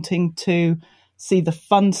just wanting to see the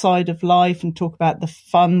fun side of life and talk about the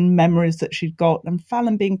fun memories that she'd got, and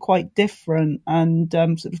Fallon being quite different and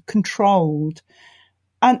sort of controlled.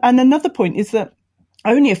 And another point is that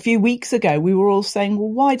only a few weeks ago we were all saying,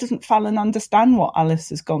 well, why doesn't Fallon understand what Alice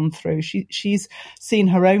has gone through? She's seen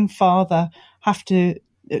her own father have to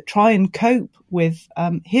try and cope with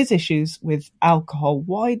his issues with alcohol.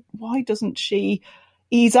 Why doesn't she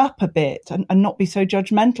ease up a bit and not be so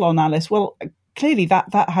judgmental on Alice? Well, clearly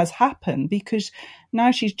that has happened, because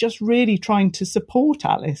now she's just really trying to support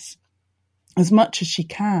Alice as much as she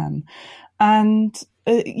can. And,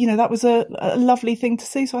 that was a lovely thing to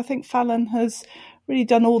see. So I think Fallon has really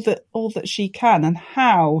done all that she can, and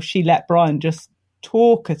how she let Brian just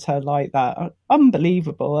talk at her like that.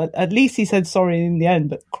 Unbelievable. At least he said sorry in the end,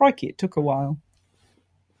 but crikey, it took a while.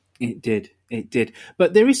 It did.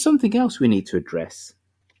 But there is something else we need to address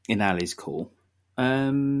in Ali's call.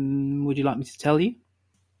 Would you like me to tell you?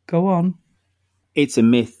 Go on. It's a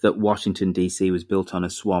myth that Washington, D.C. was built on a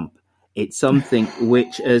swamp. It's something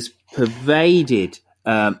which has pervaded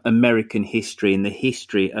American history and the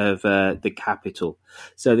history of the Capitol.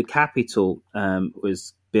 So the Capitol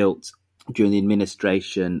was built during the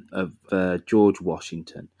administration of George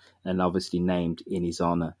Washington, and obviously named in his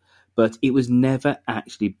honor. But it was never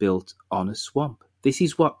actually built on a swamp. This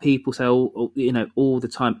is what people say, all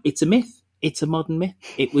the time. It's a myth. It's a modern myth.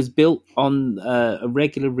 It was built on a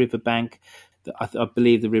regular riverbank. I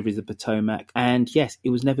believe the river is the Potomac. And yes, it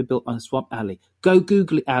was never built on a swamp, Ali. Go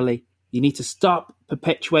Google it, Ali. You need to stop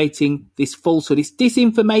perpetuating this falsehood. It's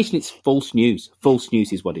disinformation. It's false news. False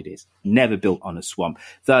news is what it is. Never built on a swamp.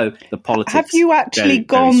 Though the politics... Have you actually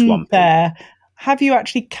gone there? Have you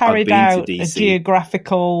actually carried out a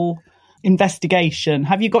geographical investigation?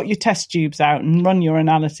 Have you got your test tubes out and run your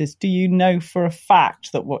analysis? Do you know for a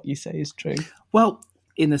fact that what you say is true? Well,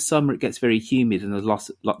 in the summer it gets very humid and there's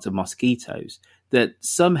lots of mosquitoes, that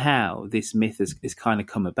somehow this myth has kind of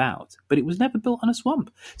come about, but it was never built on a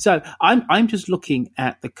swamp. So I'm just looking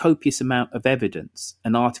at the copious amount of evidence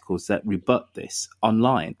and articles that rebut this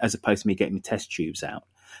online, as opposed to me getting my test tubes out.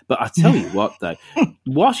 But I tell you what, though,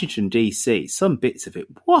 Washington, D.C., some bits of it,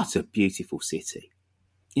 what a beautiful city.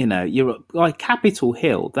 You know, you're like Capitol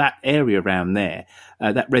Hill, that area around there,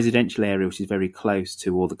 that residential area, which is very close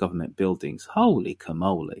to all the government buildings. Holy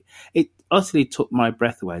camole. It utterly took my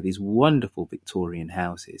breath away. These wonderful Victorian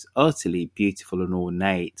houses, utterly beautiful and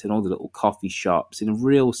ornate, and all the little coffee shops in a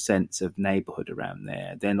real sense of neighbourhood around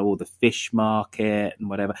there. Then all the fish market and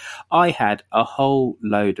whatever. I had a whole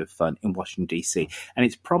load of fun in Washington, D.C. And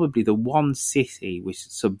it's probably the one city which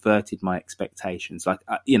subverted my expectations. Like,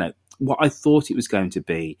 you know, what I thought it was going to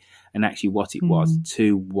be and actually what it was,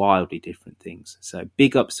 two wildly different things. So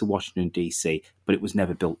big ups to Washington, D.C., but it was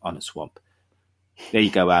never built on a swamp. There you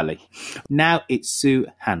go, Ali. Now it's Sue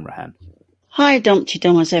Hanrahan. Hi, Dumpty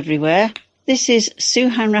Dummers everywhere. This is Sue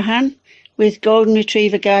Hanrahan with Golden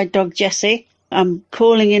Retriever Guide Dog Jessie. I'm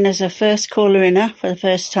calling in as a first caller-inner for the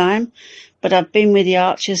first time, but I've been with the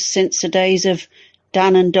Archers since the days of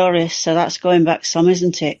Dan and Doris, so that's going back some,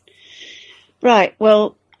 isn't it? Right,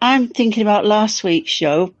 well, I'm thinking about last week's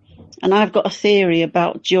show, and I've got a theory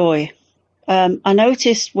about Joy. I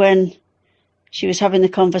noticed when she was having the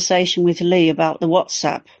conversation with Lee about the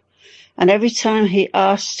WhatsApp, and every time he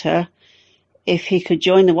asked her if he could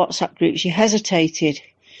join the WhatsApp group, she hesitated.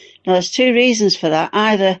 Now, there's two reasons for that.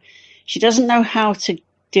 Either she doesn't know how to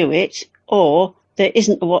do it, or there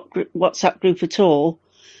isn't a WhatsApp group at all,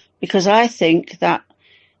 because I think that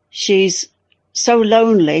she's so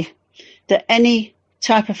lonely that any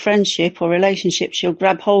type of friendship or relationship she'll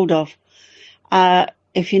grab hold of.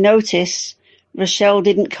 If you notice, Rochelle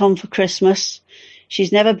didn't come for Christmas.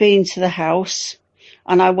 She's never been to the house.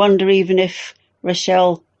 And I wonder even if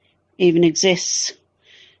Rochelle even exists.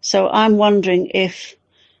 So I'm wondering if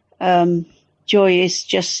Joy is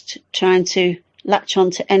just trying to latch on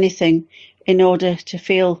to anything in order to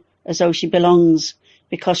feel as though she belongs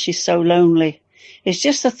because she's so lonely. It's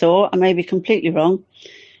just a thought. I may be completely wrong.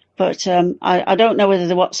 But I don't know whether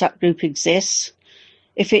the WhatsApp group exists.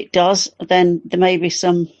 If it does, then there may be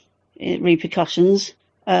some repercussions,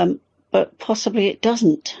 but possibly it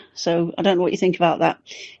doesn't. So I don't know what you think about that.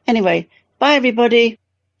 Anyway, bye, everybody.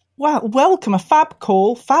 Well, welcome. A fab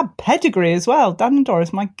call, fab pedigree as well. Dan and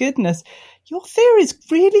Doris, my goodness. Your theory's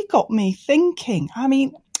really got me thinking. I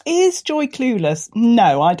mean, is Joy clueless?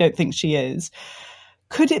 No, I don't think she is.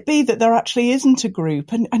 Could it be that there actually isn't a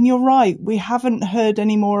group? And you're right, we haven't heard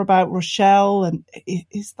any more about Rochelle. And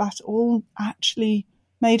is that all actually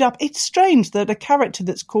made up? It's strange that a character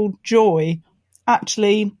that's called Joy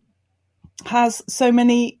actually has so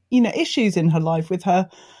many, issues in her life with her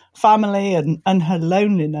family and her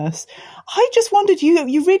loneliness. I just wondered,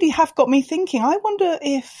 you really have got me thinking. I wonder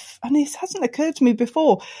if, and this hasn't occurred to me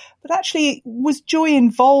before, but actually was Joy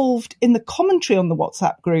involved in the commentary on the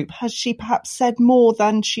WhatsApp group? Has she perhaps said more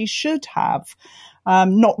than she should have?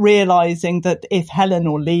 Not realising that if Helen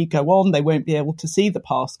or Lee go on, they won't be able to see the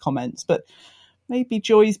past comments, but maybe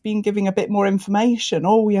Joy's been giving a bit more information.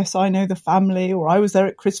 Oh, yes, I know the family, or I was there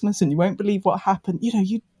at Christmas and you won't believe what happened.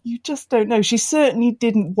 You just don't know. She certainly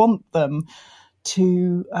didn't want them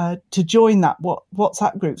to join that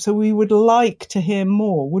WhatsApp group. So we would like to hear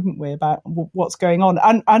more, wouldn't we, about what's going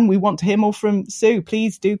on? And we want to hear more from Sue.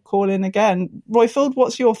 Please do call in again. Roifield,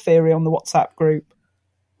 what's your theory on the WhatsApp group?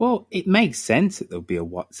 Well, it makes sense that there'll be a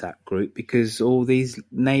WhatsApp group because all these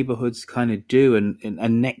neighbourhoods kind of do, and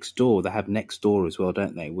next door, they have next door as well,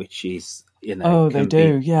 don't they? Which is, oh, they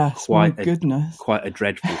do, yes. Quite my goodness, quite a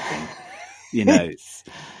dreadful thing.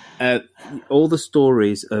 All the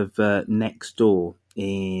stories of next door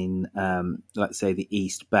in, let's say, the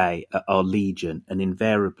East Bay are legion, and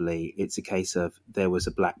invariably it's a case of there was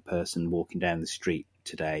a black person walking down the street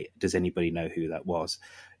today. Does anybody know who that was?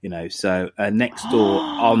 So next door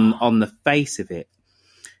on the face of it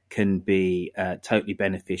can be totally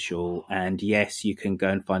beneficial. And yes, you can go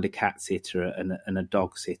and find a cat sitter and a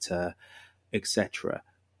dog sitter, etc.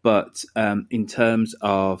 But in terms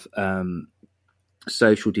of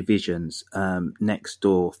social divisions, next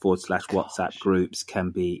door / WhatsApp groups can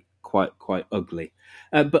be quite ugly.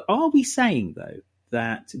 But are we saying, though,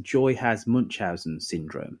 that Joy has Munchausen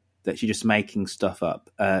syndrome? that she's just making stuff up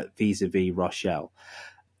vis-a-vis Rochelle.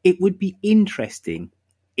 It would be interesting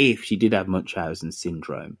if she did have Munchausen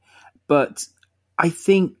syndrome. But I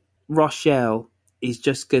think Rochelle is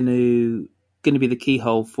just going to be the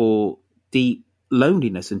keyhole for deep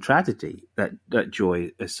loneliness and tragedy that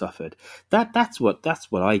Joy has suffered. That's what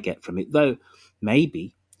I get from it. Though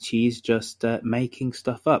maybe she's just making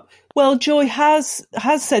stuff up. Well, Joy has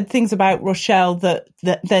said things about Rochelle that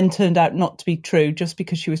then turned out not to be true, just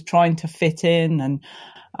because she was trying to fit in and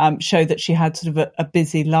show that she had sort of a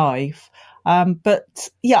busy life. But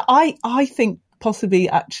yeah, I think possibly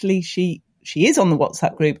actually she is on the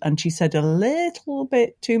WhatsApp group and she said a little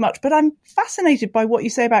bit too much. But I'm fascinated by what you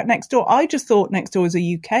say about Nextdoor. I just thought Nextdoor was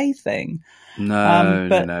a UK thing.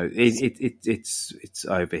 No. It's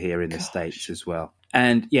over here in the States as well.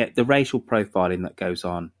 And yeah, the racial profiling that goes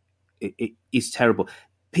on, it is terrible.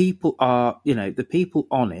 People are, the people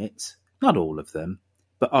on it, not all of them,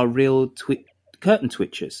 but are real curtain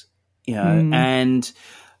twitchers, and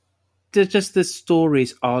the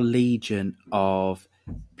stories are legion of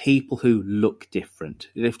people who look different.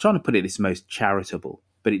 They're trying to put it as most charitable,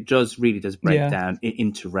 but it really does break down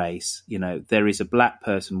into race. There is a black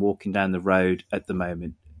person walking down the road at the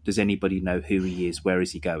moment. Does anybody know who he is? Where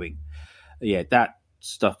is he going? Yeah, that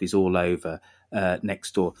stuff is all over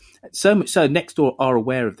Nextdoor. So much so, Nextdoor are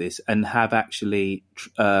aware of this and have actually,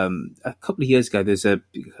 a couple of years ago, there's a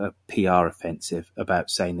PR offensive about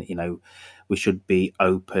saying that, we should be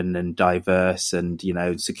open and diverse, and,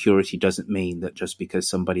 security doesn't mean that just because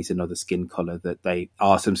somebody's another skin colour that they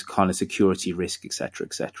are some kind of security risk, etc.,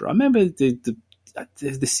 etc. I remember the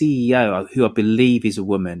CEO, who I believe is a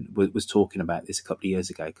woman, was talking about this a couple of years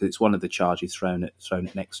ago, because it's one of the charges thrown at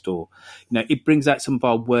Nextdoor. It brings out some of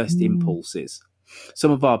our worst impulses,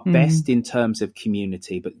 some of our best in terms of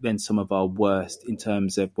community, but then some of our worst in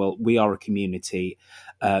terms of, well, we are a community.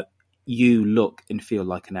 You look and feel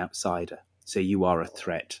like an outsider, so you are a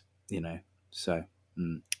threat. So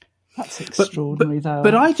that's extraordinary, though.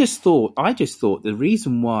 But I just thought the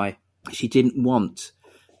reason why she didn't want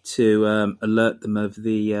to alert them of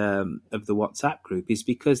the WhatsApp group is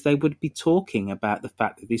because they would be talking about the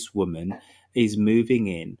fact that this woman is moving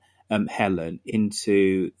in, Helen,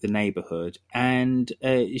 into the neighbourhood, and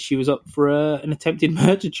she was up for an attempted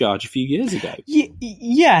murder charge a few years ago.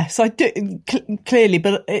 Yes, I do, clearly,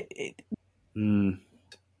 but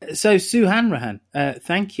So, Sue Hanrahan,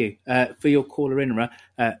 thank you for your caller in.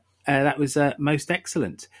 That was most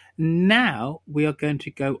excellent. Now we are going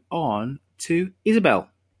to go on to Isabel.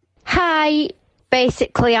 Hi.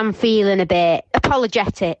 Basically, I'm feeling a bit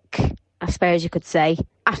apologetic, I suppose you could say,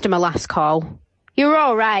 after my last call. You're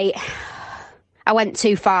all right. I went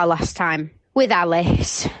too far last time with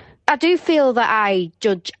Alice. I do feel that I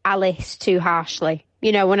judge Alice too harshly,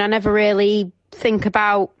 when I never really think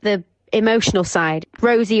about the emotional side.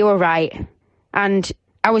 Rosie, you're right. And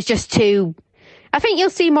I was just too... I think you'll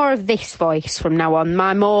see more of this voice from now on,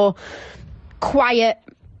 my more quiet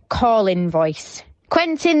call-in voice.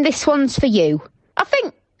 Quentin, this one's for you. I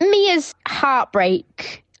think Mia's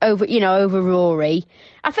heartbreak over Rory,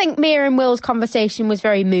 I think Mia and Will's conversation was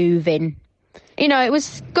very moving. It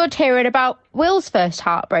was good hearing about Will's first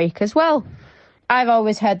heartbreak as well. I've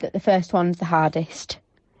always heard that the first one's the hardest.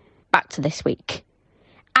 Back to this week.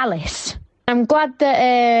 Alice. I'm glad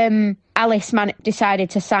that Alice decided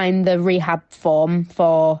to sign the rehab form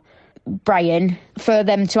for Brian for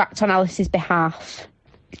them to act on Alice's behalf.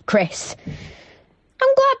 Chris.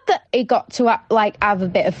 I'm glad that he got to have a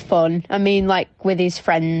bit of fun. I mean, with his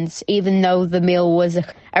friends, even though the meal was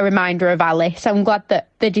a reminder of Alice. I'm glad that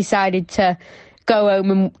they decided to go home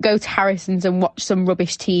and go to Harrison's and watch some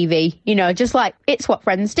rubbish TV. Just it's what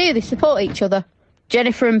friends do. They support each other.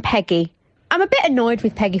 Jennifer and Peggy. I'm a bit annoyed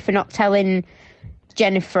with Peggy for not telling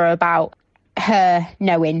Jennifer about her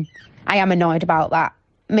knowing. I am annoyed about that.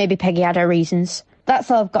 Maybe Peggy had her reasons. That's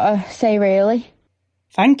all I've got to say, really.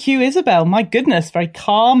 Thank you, Isabel. My goodness, very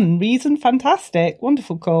calm and reasoned. Fantastic.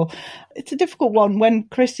 Wonderful call. It's a difficult one when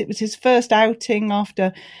Chris, it was his first outing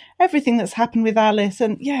after everything that's happened with Alice.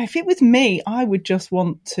 And yeah, if it was me, I would just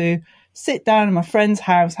want to sit down in my friend's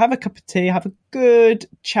house, have a cup of tea, have a good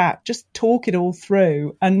chat, just talk it all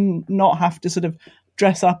through and not have to sort of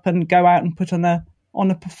dress up and go out and put on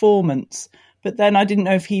a performance. But then I didn't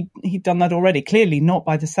know if he'd done that already. Clearly not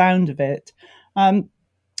by the sound of it.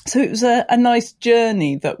 So it was a nice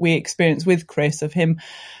journey that we experienced with Chris, of him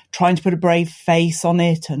trying to put a brave face on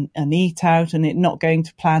it and eat out and it not going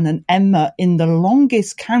to plan. And Emma in the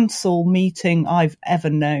longest council meeting I've ever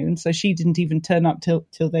known. So she didn't even turn up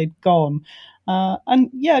till they'd gone. And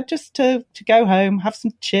yeah, just to go home, have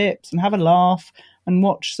some chips and have a laugh and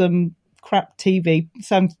watch some crap TV.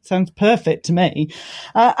 Sounds perfect to me.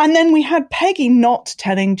 And then we had Peggy not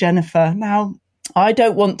telling Jennifer. Now, I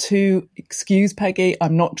don't want to excuse Peggy.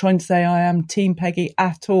 I'm not trying to say I am Team Peggy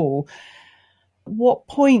at all. What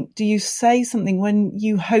point do you say something when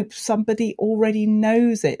you hope somebody already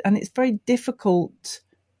knows it? And it's very difficult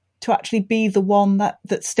to actually be the one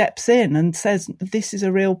that steps in and says this is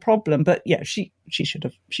a real problem. But yeah, she should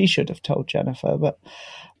have told Jennifer. But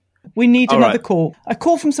we need another call, a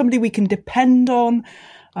call from somebody we can depend on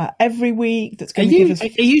every week. That's going to give us.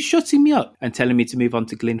 Are you shutting me up and telling me to move on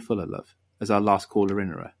to Glyn Fuller, love, as our last caller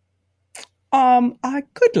in a row? I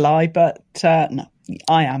could lie, but no,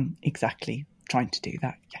 I am exactly trying to do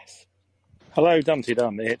that. Yes. Hello, Dumpty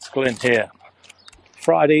Dum. It's Glyn here.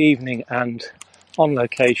 Friday evening and on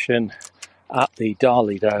location at the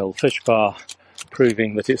Darleydale Fish Bar,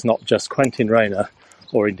 proving that it's not just Quentin Rayner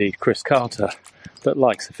or indeed Chris Carter that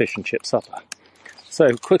likes a fish and chip supper.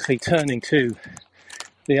 So quickly turning to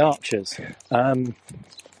the Archers. So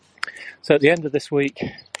at the end of this week,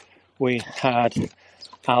 we had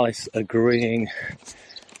Alice agreeing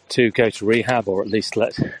to go to rehab, or at least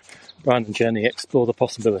let Brian and Jenny explore the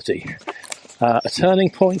possibility. A turning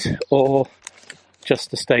point or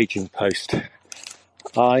just a staging post?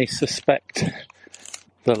 I suspect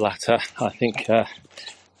the latter. I think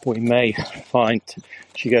we may find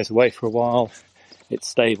she goes away for a while, it's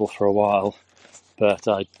stable for a while, but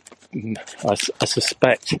I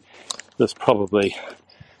suspect there's probably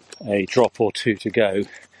a drop or two to go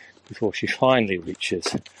before she finally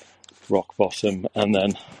reaches rock bottom and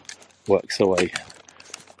then works her way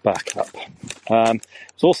back up.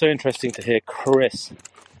 It's also interesting to hear Chris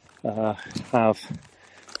have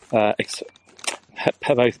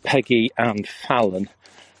both Peggy and Fallon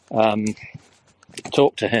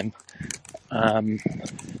talk to him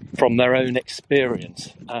from their own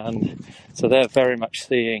experience, and so they're very much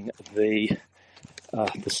seeing the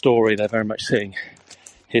story. They're very much seeing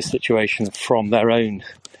his situation from their own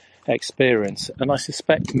experience, and I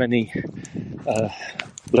suspect many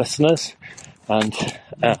listeners and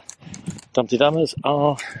Dumpty Dummers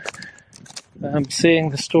are seeing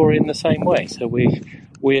the story in the same way. So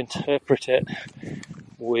we interpret it,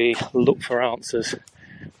 we look for answers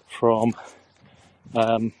from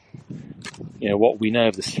what we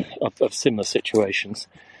know of similar situations,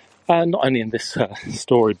 and not only in this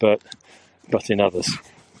story but in others.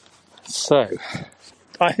 So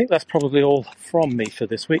I think that's probably all from me for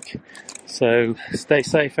this week. So stay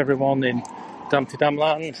safe, everyone in Dumpty Dum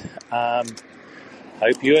Land.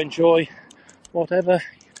 Hope you enjoy whatever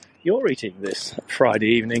you're eating this Friday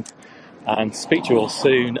evening, and speak to you all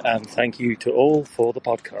soon, and thank you to all for the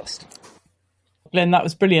podcast. Glyn, that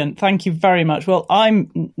was brilliant. Thank you very much. Well,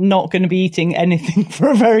 I'm not going to be eating anything for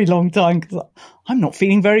a very long time because I'm not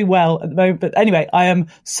feeling very well at the moment. But anyway, I am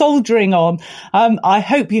soldiering on. I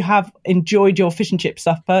hope you have enjoyed your fish and chip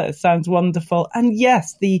supper. It sounds wonderful. And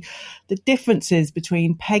yes, the differences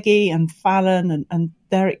between Peggy and Fallon and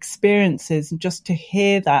their experiences, and just to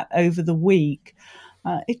hear that over the week,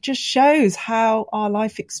 it just shows how our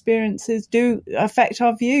life experiences do affect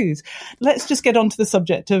our views. Let's just get on to the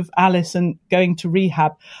subject of Alice and going to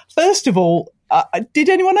rehab. First of all, did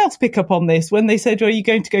anyone else pick up on this when they said, are you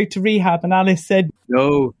going to go to rehab? And Alice said,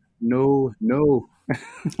 No.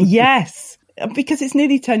 Yes, because it's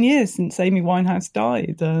nearly 10 years since Amy Winehouse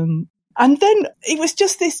died. And then it was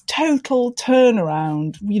just this total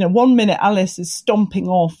turnaround. 1 minute Alice is stomping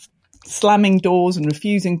off, slamming doors and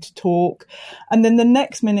refusing to talk. And then the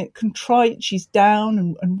next minute, contrite, she's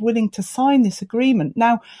down and willing to sign this agreement.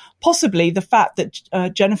 Now, possibly the fact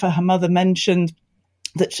that Jennifer, her mother, mentioned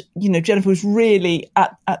that, Jennifer was really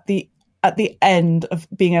at the end of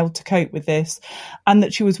being able to cope with this, and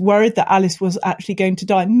that she was worried that Alice was actually going to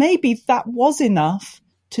die. Maybe that was enough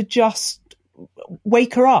to just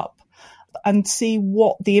wake her up and see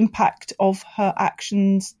what the impact of her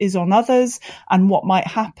actions is on others and what might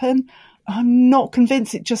happen. I'm not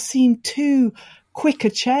convinced. It just seemed too quick a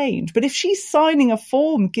change. But if she's signing a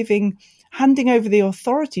form handing over the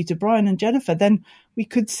authority to Brian and Jennifer, then we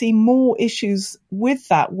could see more issues with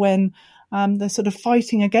that when they're sort of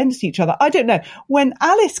fighting against each other. I don't know. When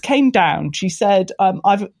Alice came down, she said,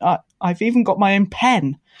 I've even got my own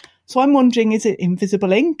pen. So I'm wondering, is it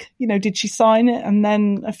invisible ink? Did she sign it and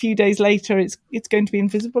then a few days later it's going to be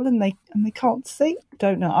invisible and they can't see?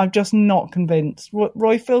 Don't know. I'm just not convinced.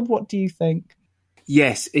 Roifield, what do you think?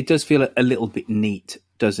 Yes, it does feel a little bit neat,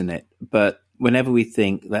 doesn't it? But whenever we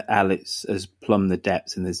think that Alice has plumbed the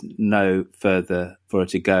depths and there's no further for her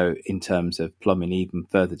to go in terms of plumbing even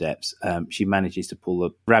further depths, she manages to pull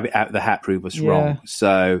the rabbit out of the hat, prove us wrong.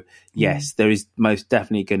 So, yes, there is most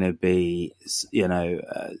definitely going to be,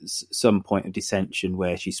 some point of dissension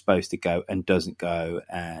where she's supposed to go and doesn't go.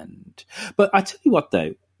 But I tell you what,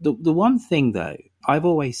 though, the one thing, though, I've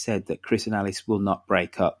always said that Chris and Alice will not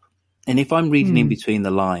break up. And if I'm reading in between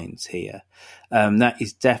the lines here, that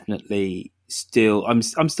is definitely still, I'm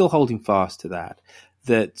still holding fast to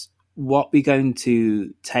that what we're going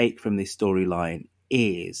to take from this storyline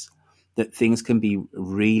is that things can be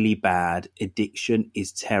really bad. Addiction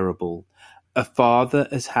is terrible. A father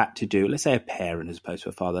has had to do, let's say a parent as opposed to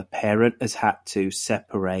a father, a parent has had to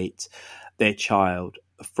separate their child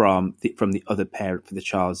from the other parent for the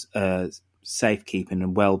child's safekeeping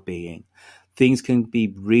and well-being. Things can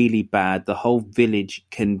be really bad. The whole village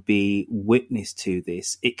can be witness to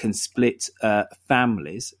this. It can split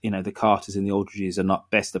families. The Carters and the Aldridges are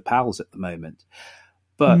not best of pals at the moment.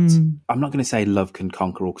 But I'm not going to say love can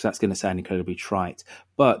conquer all, because that's going to sound incredibly trite.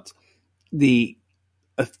 But the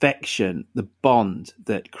affection, the bond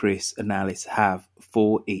that Chris and Alice have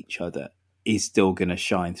for each other is still going to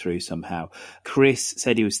shine through somehow. Chris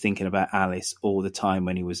said he was thinking about Alice all the time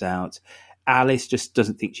when he was out. Alice just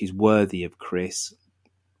doesn't think she's worthy of Chris,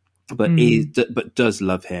 but does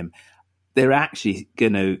love him. They're actually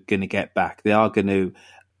going to get back. They are going to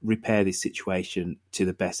repair this situation to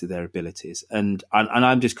the best of their abilities. And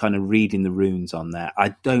I'm just kind of reading the runes on that.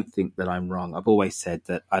 I don't think that I'm wrong. I've always said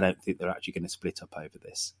that I don't think they're actually going to split up over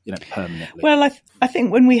this, permanently. Well, I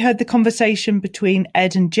think when we heard the conversation between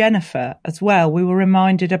Ed and Jennifer as well, we were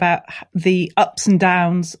reminded about the ups and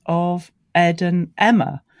downs of Ed and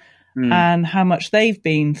Emma. And how much they've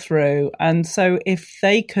been through. And so if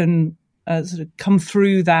they can sort of come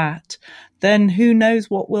through that, then who knows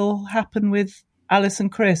what will happen with Alice and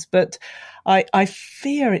Chris. But I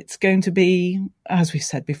fear it's going to be, as we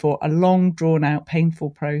said before, a long, drawn-out,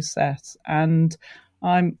 painful process. And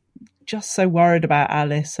I'm just so worried about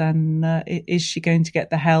Alice, and is she going to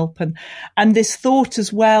get the help? And this thought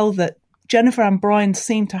as well that Jennifer and Brian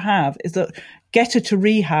seem to have is that get her to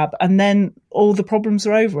rehab and then all the problems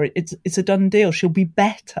are over. It's a done deal. She'll be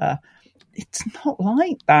better. It's not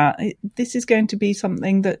like that. This is going to be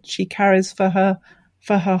something that she carries for her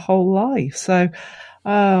whole life. So,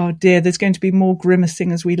 oh dear, there's going to be more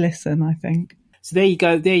grimacing as we listen, I think. So there you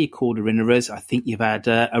go. There you Callerinerers. I think you've had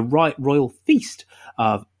a right royal feast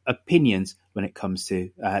of opinions when it comes to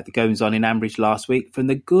the goings on in Ambridge last week from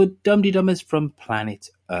the good Dum-de-Dummers from planet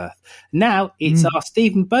Earth. Now it's our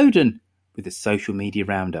Stephen Bowden with the social media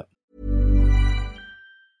roundup.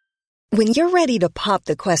 When you're ready to pop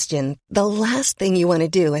the question, the last thing you want to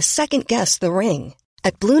do is second-guess the ring.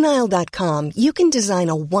 At BlueNile.com, you can design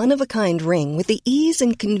a one-of-a-kind ring with the ease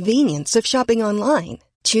and convenience of shopping online.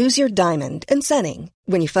 Choose your diamond and setting.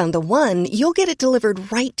 When you find the one, you'll get it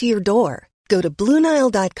delivered right to your door. Go to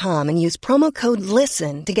BlueNile.com and use promo code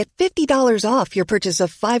LISTEN to get $50 off your purchase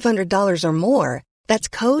of $500 or more. That's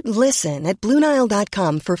code LISTEN at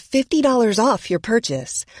BlueNile.com for $50 off your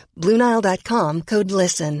purchase. BlueNile.com, code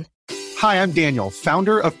LISTEN. Hi, I'm Daniel,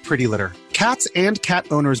 founder of Pretty Litter. Cats and cat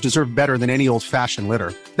owners deserve better than any old-fashioned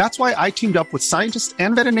litter. That's why I teamed up with scientists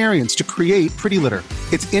and veterinarians to create Pretty Litter.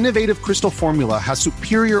 Its innovative crystal formula has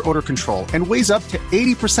superior odor control and weighs up to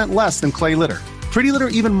 80% less than clay litter. Pretty Litter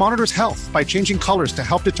even monitors health by changing colors to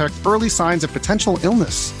help detect early signs of potential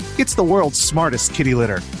illness. It's the world's smartest kitty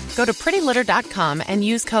litter. Go to prettylitter.com and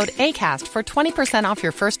use code ACAST for 20% off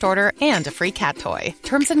your first order and a free cat toy.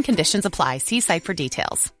 Terms and conditions apply. See site for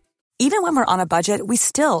details. Even when we're on a budget, we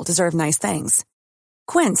still deserve nice things.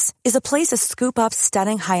 Quince is a place to scoop up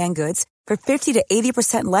stunning high-end goods for 50 to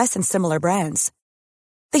 80% less than similar brands.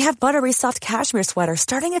 They have buttery soft cashmere sweaters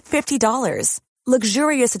starting at $50,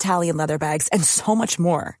 luxurious Italian leather bags, and so much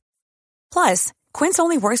more. Plus, Quince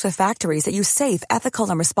only works with factories that use safe, ethical,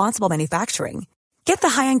 and responsible manufacturing. Get the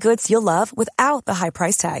high-end goods you'll love without the high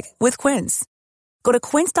price tag with Quince. Go to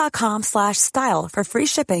quince.com/style for free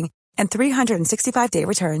shipping and 365-day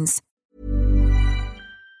returns.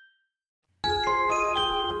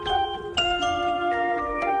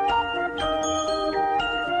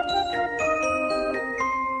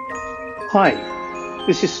 Hi,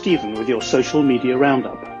 this is Stephen with your social media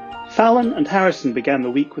roundup. Fallon and Harrison began the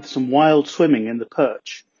week with some wild swimming in the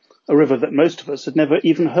Perch, a river that most of us had never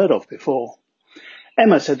even heard of before.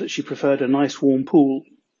 Emma said that she preferred a nice warm pool.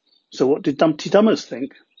 So what did Dumpty Dummers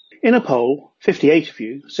think? In a poll, 58 of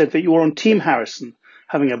you said that you were on Team Harrison,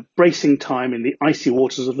 having a bracing time in the icy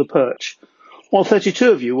waters of the Perch, while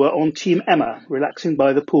 32 of you were on Team Emma, relaxing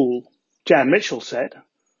by the pool. Jan Mitchell said,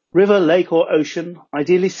 River, lake or ocean,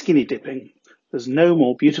 ideally skinny dipping. There's no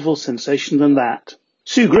more beautiful sensation than that.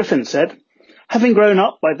 Sue Griffin said, having grown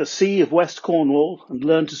up by the sea of West Cornwall and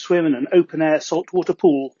learned to swim in an open-air saltwater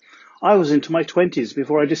pool, I was into my 20s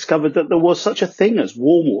before I discovered that there was such a thing as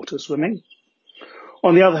warm water swimming.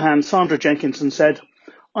 On the other hand, Sandra Jenkinson said,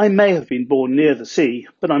 I may have been born near the sea,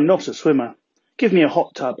 but I'm not a swimmer. Give me a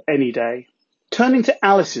hot tub any day. Turning to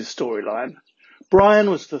Alice's storyline, Brian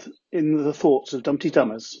was in the thoughts of Dumpty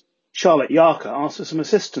Dummers. Charlotte Yarker asked for some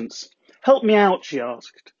assistance. Help me out, she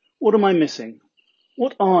asked. What am I missing?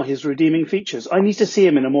 What are his redeeming features? I need to see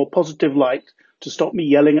him in a more positive light to stop me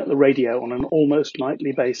yelling at the radio on an almost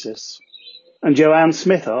nightly basis. And Joanne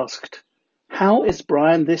Smith asked, how is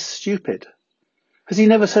Brian this stupid? Has he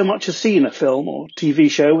never so much as seen a film or TV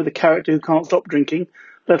show with a character who can't stop drinking,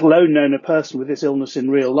 let alone known a person with this illness in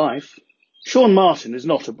real life? Sean Martin is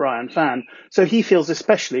not a Brian fan, so he feels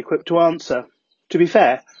especially equipped to answer. To be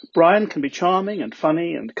fair, Brian can be charming and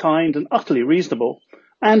funny and kind and utterly reasonable,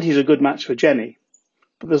 and he's a good match for Jenny.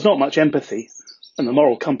 But there's not much empathy, and the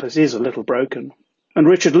moral compass is a little broken. And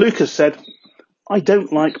Richard Lucas said, I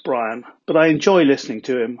don't like Brian, but I enjoy listening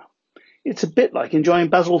to him. It's a bit like enjoying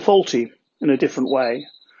Basil Fawlty in a different way.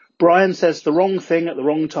 Brian says the wrong thing at the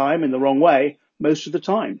wrong time in the wrong way most of the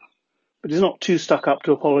time, but he's not too stuck up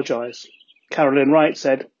to apologise. Carolyn Wright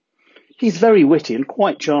said, he's very witty and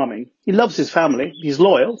quite charming. He loves his family. He's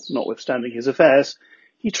loyal, notwithstanding his affairs.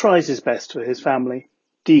 He tries his best for his family.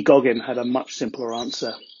 Dee Goggin had a much simpler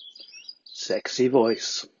answer. Sexy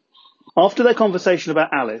voice. After their conversation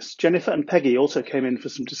about Alice, Jennifer and Peggy also came in for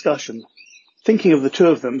some discussion. Thinking of the two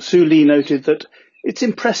of them, Sue Lee noted that it's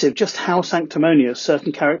impressive just how sanctimonious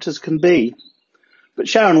certain characters can be. But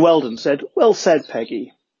Sharon Weldon said, well said,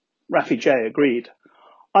 Peggy. Raffi J agreed.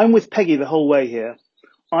 I'm with Peggy the whole way here.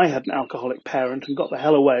 I had an alcoholic parent and got the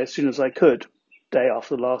hell away as soon as I could, day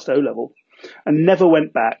after the last O-level, and never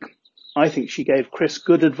went back. I think she gave Chris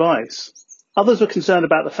good advice. Others were concerned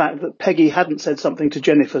about the fact that Peggy hadn't said something to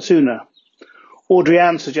Jennifer sooner. Audrey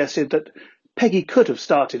Ann suggested that Peggy could have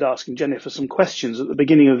started asking Jennifer some questions at the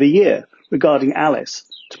beginning of the year regarding Alice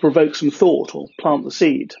to provoke some thought or plant the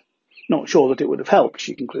seed. Not sure that it would have helped,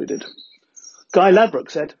 she concluded. Guy Ladbroke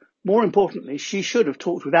said, more importantly, she should have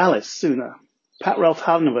talked with Alice sooner. Pat Ralph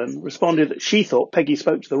Hanovan responded that she thought Peggy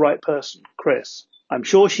spoke to the right person, Chris. I'm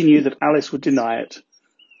sure she knew that Alice would deny it.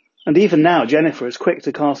 And even now, Jennifer is quick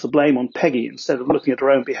to cast the blame on Peggy instead of looking at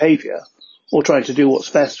her own behaviour or trying to do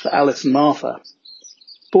what's best for Alice and Martha.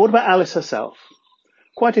 But what about Alice herself?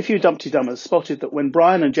 Quite a few Dumpty Dummers spotted that when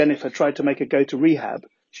Brian and Jennifer tried to make her go to rehab,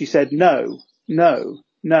 she said no, no,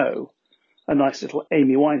 no. A nice little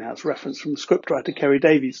Amy Winehouse reference from scriptwriter Kerry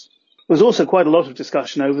Davies. There was also quite a lot of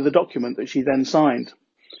discussion over the document that she then signed.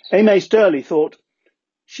 Aimee Sturley thought,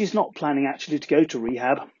 she's not planning actually to go to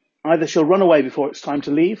rehab. Either she'll run away before it's time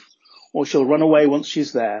to leave, or she'll run away once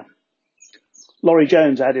she's there. Laurie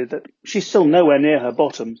Jones added that she's still nowhere near her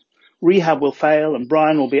bottom. Rehab will fail and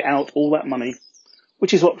Brian will be out all that money,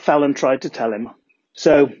 which is what Fallon tried to tell him.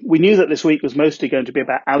 So we knew that this week was mostly going to be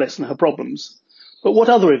about Alice and her problems. But what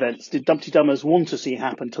other events did Dumpty Dummers want to see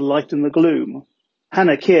happen to lighten the gloom?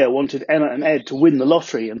 Hannah Keir wanted Emma and Ed to win the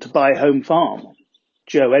lottery and to buy Home Farm.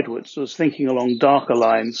 Jo Edwards was thinking along darker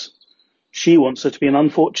lines. She wants her to be an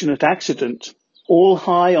unfortunate accident. All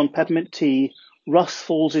high on peppermint tea, Russ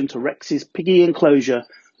falls into Rex's piggy enclosure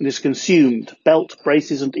and is consumed, belt,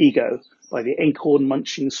 braces and ego, by the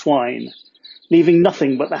acorn-munching swine, leaving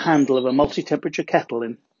nothing but the handle of a multi-temperature kettle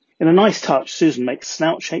in. In a nice touch, Susan makes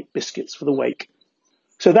snout-shaped biscuits for the wake.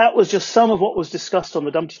 So that was just some of what was discussed on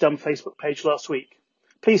the Dumpty Dum Facebook page last week.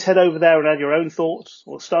 Please head over there and add your own thoughts,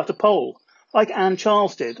 or start a poll, like Anne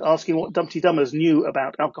Charles did, asking what Dumpty Dummers knew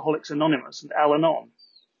about Alcoholics Anonymous and Al-Anon.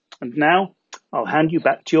 And now, I'll hand you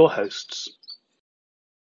back to your hosts.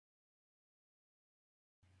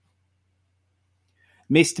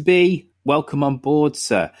 Mr. B, welcome on board,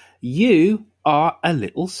 sir. You are a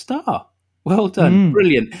little star. Well done.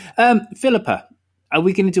 Brilliant. Philippa, are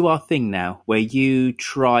we going to do our thing now where you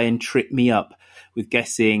try and trip me up with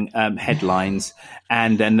guessing headlines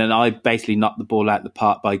and then I basically knock the ball out the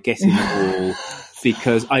park by guessing them all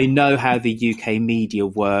because I know how the UK media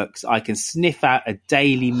works. I can sniff out a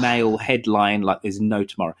Daily Mail headline like there's no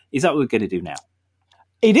tomorrow. Is that what we're going to do now?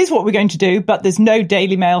 It is what we're going to do, but there's no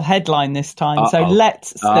Daily Mail headline this time. So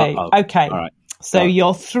let's see. Okay. All right. So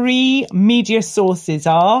your three media sources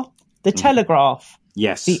are The Telegraph,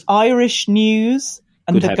 yes, The Irish News,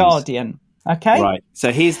 and The Guardian. Okay. Right.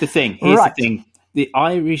 So here's the thing. The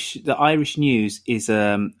Irish News is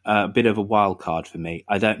a bit of a wild card for me.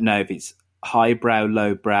 I don't know if it's highbrow,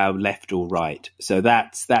 lowbrow, left or right. So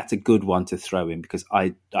that's a good one to throw in because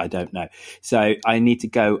I don't know. So I need to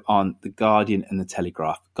go on The Guardian and The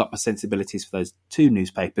Telegraph. Got my sensibilities for those two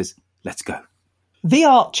newspapers. Let's go. The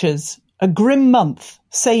Archers, a grim month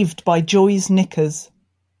saved by Joy's knickers.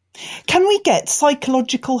 Can we get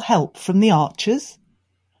psychological help from the Archers?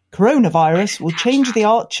 Coronavirus will change the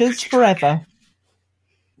Archers forever.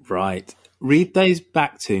 Right. Read those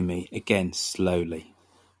back to me again slowly.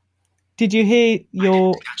 Did you hear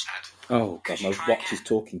your... Oh, God, my watch is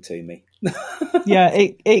talking to me. Yeah,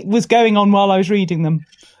 it was going on while I was reading them.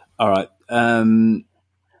 All right.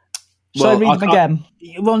 Shall I read them again?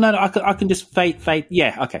 Well, no, I can just fade.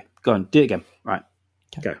 Yeah, okay. Go on, do it again. Right,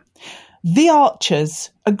 okay. Go. The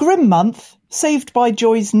Archers, a grim month saved by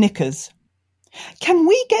Joy's knickers. Can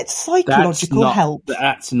we get psychological help?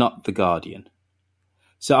 That's not The Guardian.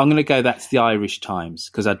 So I'm going to go, that's the Irish Times,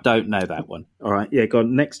 because I don't know that one. All right, yeah, go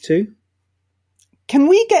on. Next two. Can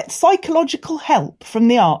we get psychological help from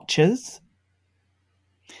the Archers?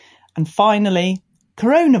 And finally,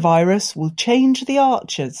 coronavirus will change the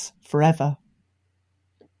Archers forever.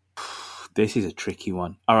 This is a tricky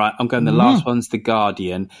one. All right, I'm going, the last one's The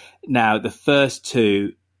Guardian. Now, the first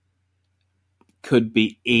two could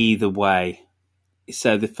be either way.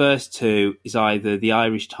 So the first two is either the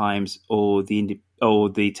Irish Times or the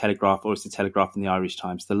Telegraph, or it's the Telegraph and the Irish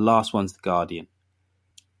Times. The last one's The Guardian.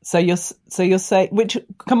 So you're saying which?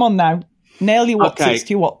 Come on now, nail your what's-its to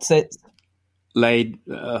your what's-its.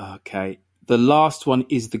 Okay. The last one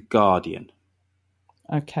is The Guardian.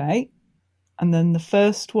 Okay, and then the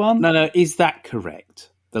first one. No. Is that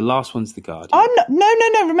correct? The last one's The Guardian. Oh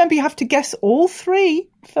no! Remember, you have to guess all three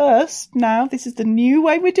first. Now this is the new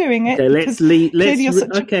way we're doing it. Okay, let's read. You're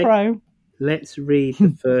such a pro. Let's read the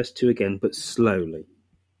first two again, but slowly.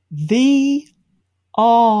 The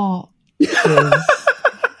Archers.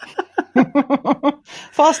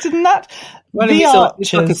 Faster than that. Well, the Archers.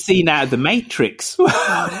 It's like a scene out of The Matrix.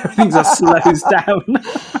 Everything just slows down.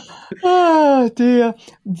 Oh dear.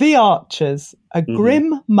 The Archers, a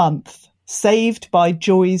grim month saved by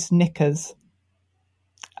Joy's knickers.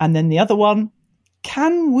 And then the other one,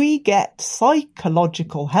 can we get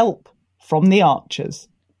psychological help from the Archers?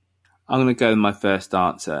 I'm going to go with my first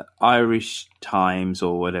answer. Irish Times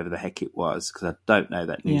or whatever the heck it was, because I don't know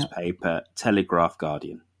that newspaper. Yeah. Telegraph,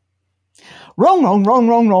 Guardian. Wrong.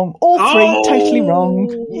 All three totally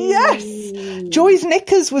wrong. Yes! Joy's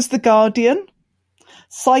knickers was The Guardian.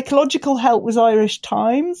 Psychological help was Irish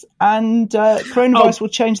Times. And coronavirus will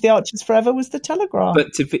change the Archers forever was The Telegraph.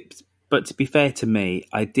 But to be fair to me,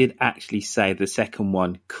 I did actually say the second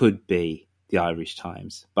one could be the Irish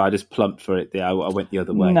Times, but I just plumped for it there. I went the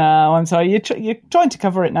other way. No, I'm sorry. You're trying to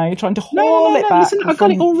cover it now. You're trying to haul it back. Listen, I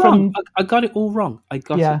got it all wrong. I got it all wrong. I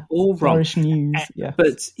got it all wrong. Irish news. Yeah.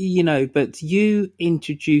 But you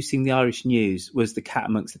introducing the Irish news was the cat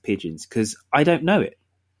amongst the pigeons because I don't know it,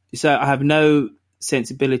 so I have no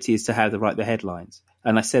sensibility as to how to write the headlines,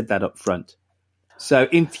 and I said that up front. So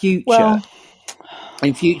in future.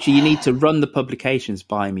 You need to run the publications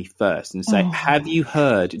by me first and say, have you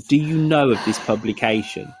heard? Do you know of this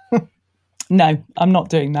publication? No, I'm not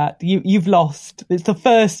doing that. You've lost. It's the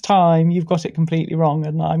first time you've got it completely wrong,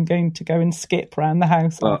 and I'm going to go and skip around the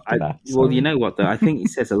house after that. So. Well, you know what, though? I think it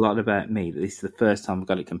says a lot about me that this is the first time I've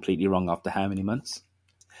got it completely wrong after how many months?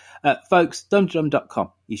 Folks,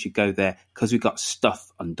 dumdydum.com. You should go there because we've got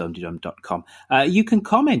stuff on dumdydum.com. You can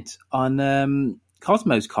comment on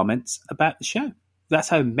Cosmo's comments about the show. That's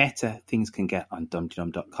how meta things can get on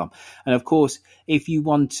dumdydum.com. And of course, if you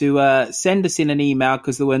want to send us in an email,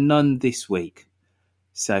 because there were none this week,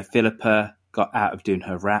 so Philippa got out of doing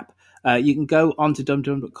her rap, you can go onto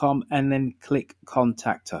dumdydum.com and then click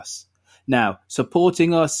contact us. Now,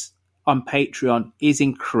 supporting us on Patreon is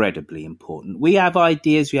incredibly important. We have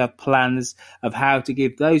ideas, we have plans of how to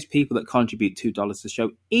give those people that contribute $2 to the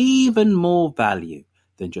show even more value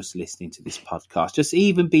than just listening to this podcast, just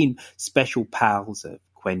even being special pals of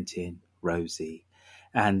Quentin, Rosie,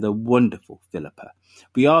 and the wonderful Philippa.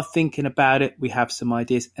 We are thinking about it. We have some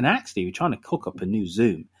ideas, and actually we're trying to cook up a new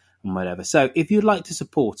Zoom and whatever. So if you'd like to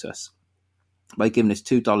support us by giving us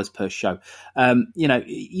 $2 per show,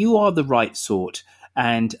 you are the right sort,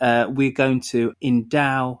 and we're going to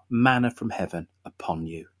endow manna from heaven upon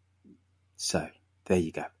you. So there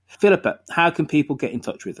you go. Philippa, how can people get in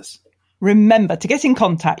touch with us? Remember, to get in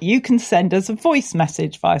contact, you can send us a voice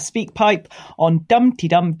message via SpeakPipe on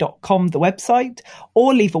dumtydum.com, the website,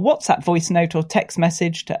 or leave a WhatsApp voice note or text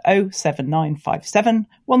message to 07957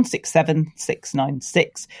 167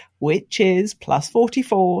 696, which is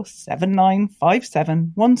 +44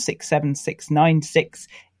 7957 167 696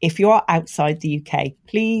 If you are outside the UK,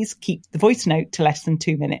 please keep the voice note to less than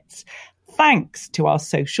 2 minutes. Thanks to our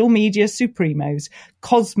social media supremos,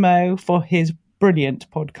 Cosmo for his brilliant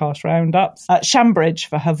podcast roundups, Shambridge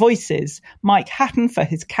for her voices, Mike Hatton for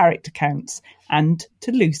his character counts, and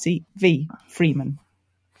to Lucy V. Freeman.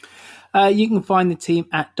 You can find the team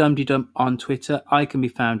at DumDum on Twitter. I can be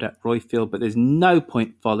found at Royfield, but there's no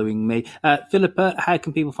point following me. Philippa, how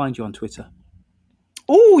can people find you on Twitter?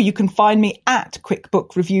 Oh, you can find me at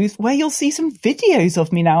QuickBook Reviews, where you'll see some videos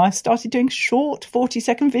of me now. I've started doing short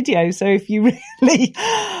 40-second videos, so if you really...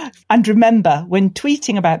 And remember, when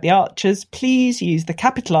tweeting about the Archers, please use the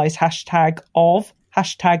capitalised hashtag of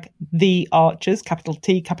 #TheArchers, capital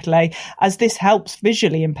T, capital A, as this helps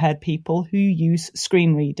visually impaired people who use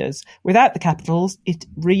screen readers. Without the capitals, it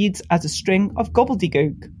reads as a string of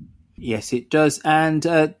gobbledygook. Yes, it does. And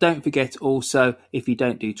don't forget also, if you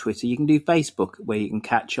don't do Twitter, you can do Facebook, where you can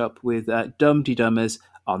catch up with DumDummers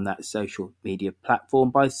on that social media platform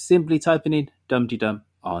by simply typing in DumDum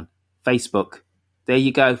on Facebook. There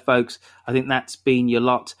you go, folks. I think that's been your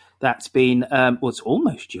lot. That's been, it's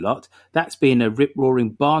almost your lot. That's been a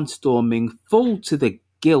rip-roaring, barnstorming, full to the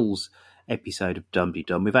gills episode of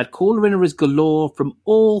DumDum. We've had caller-inners galore from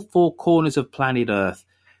all four corners of planet Earth.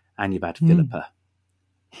 And you've had Philippa.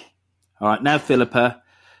 All right, now, Philippa,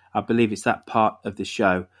 I believe it's that part of the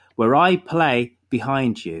show where I play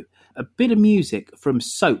behind you a bit of music from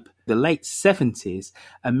Soap, the late 70s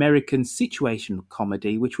American situational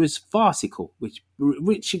comedy, which was farcical, which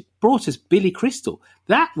brought us Billy Crystal.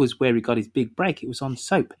 That was where he got his big break. It was on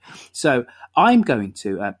Soap. So I'm going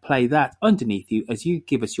to play that underneath you as you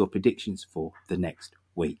give us your predictions for the next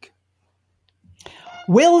week.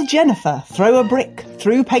 Will Jennifer throw a brick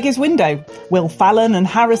through Peggy's window? Will Fallon and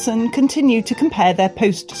Harrison continue to compare their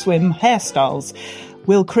post-swim hairstyles?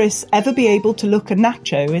 Will Chris ever be able to look a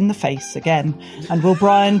Nacho in the face again? And will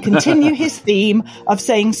Brian continue his theme of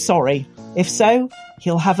saying sorry? If so,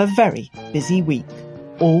 he'll have a very busy week.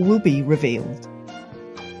 All will be revealed.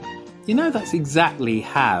 You know, that's exactly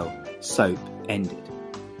how Soap ended.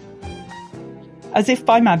 As if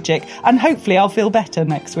by magic. And hopefully I'll feel better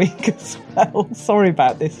next week as well. Sorry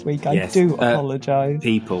about this week. I do apologise.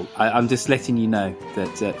 People, I'm just letting you know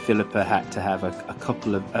that Philippa had to have a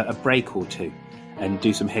couple of a break or two and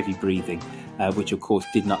do some heavy breathing, which of course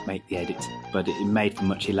did not make the edit, but it made for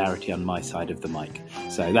much hilarity on my side of the mic.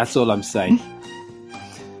 So that's all I'm saying.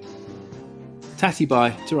 Tatty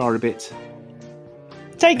bye, ta-ra a bit.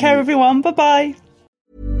 Take care, everyone. Bye-bye.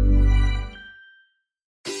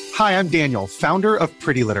 Hi, I'm Daniel, founder of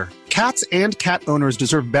Pretty Litter. Cats and cat owners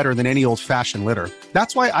deserve better than any old-fashioned litter.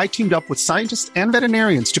 That's why I teamed up with scientists and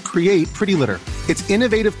veterinarians to create Pretty Litter. Its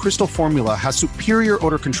innovative crystal formula has superior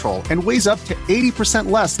odor control and weighs up to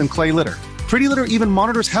 80% less than clay litter. Pretty Litter even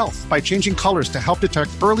monitors health by changing colors to help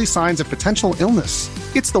detect early signs of potential illness.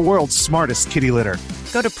 It's the world's smartest kitty litter.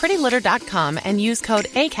 Go to prettylitter.com and use code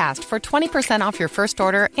ACAST for 20% off your first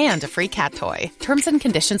order and a free cat toy. Terms and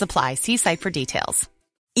conditions apply. See site for details.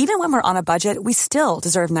 Even when we're on a budget, we still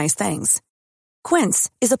deserve nice things. Quince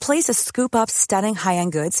is a place to scoop up stunning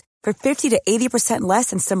high-end goods for 50 to 80%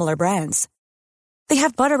 less than similar brands. They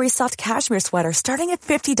have buttery soft cashmere sweaters starting at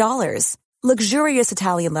 $50, luxurious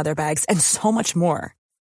Italian leather bags, and so much more.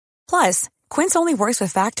 Plus, Quince only works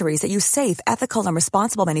with factories that use safe, ethical, and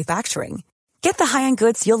responsible manufacturing. Get the high-end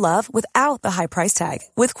goods you'll love without the high price tag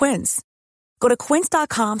with Quince. Go to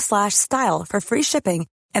quince.com/style for free shipping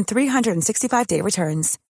and 365-day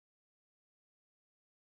returns.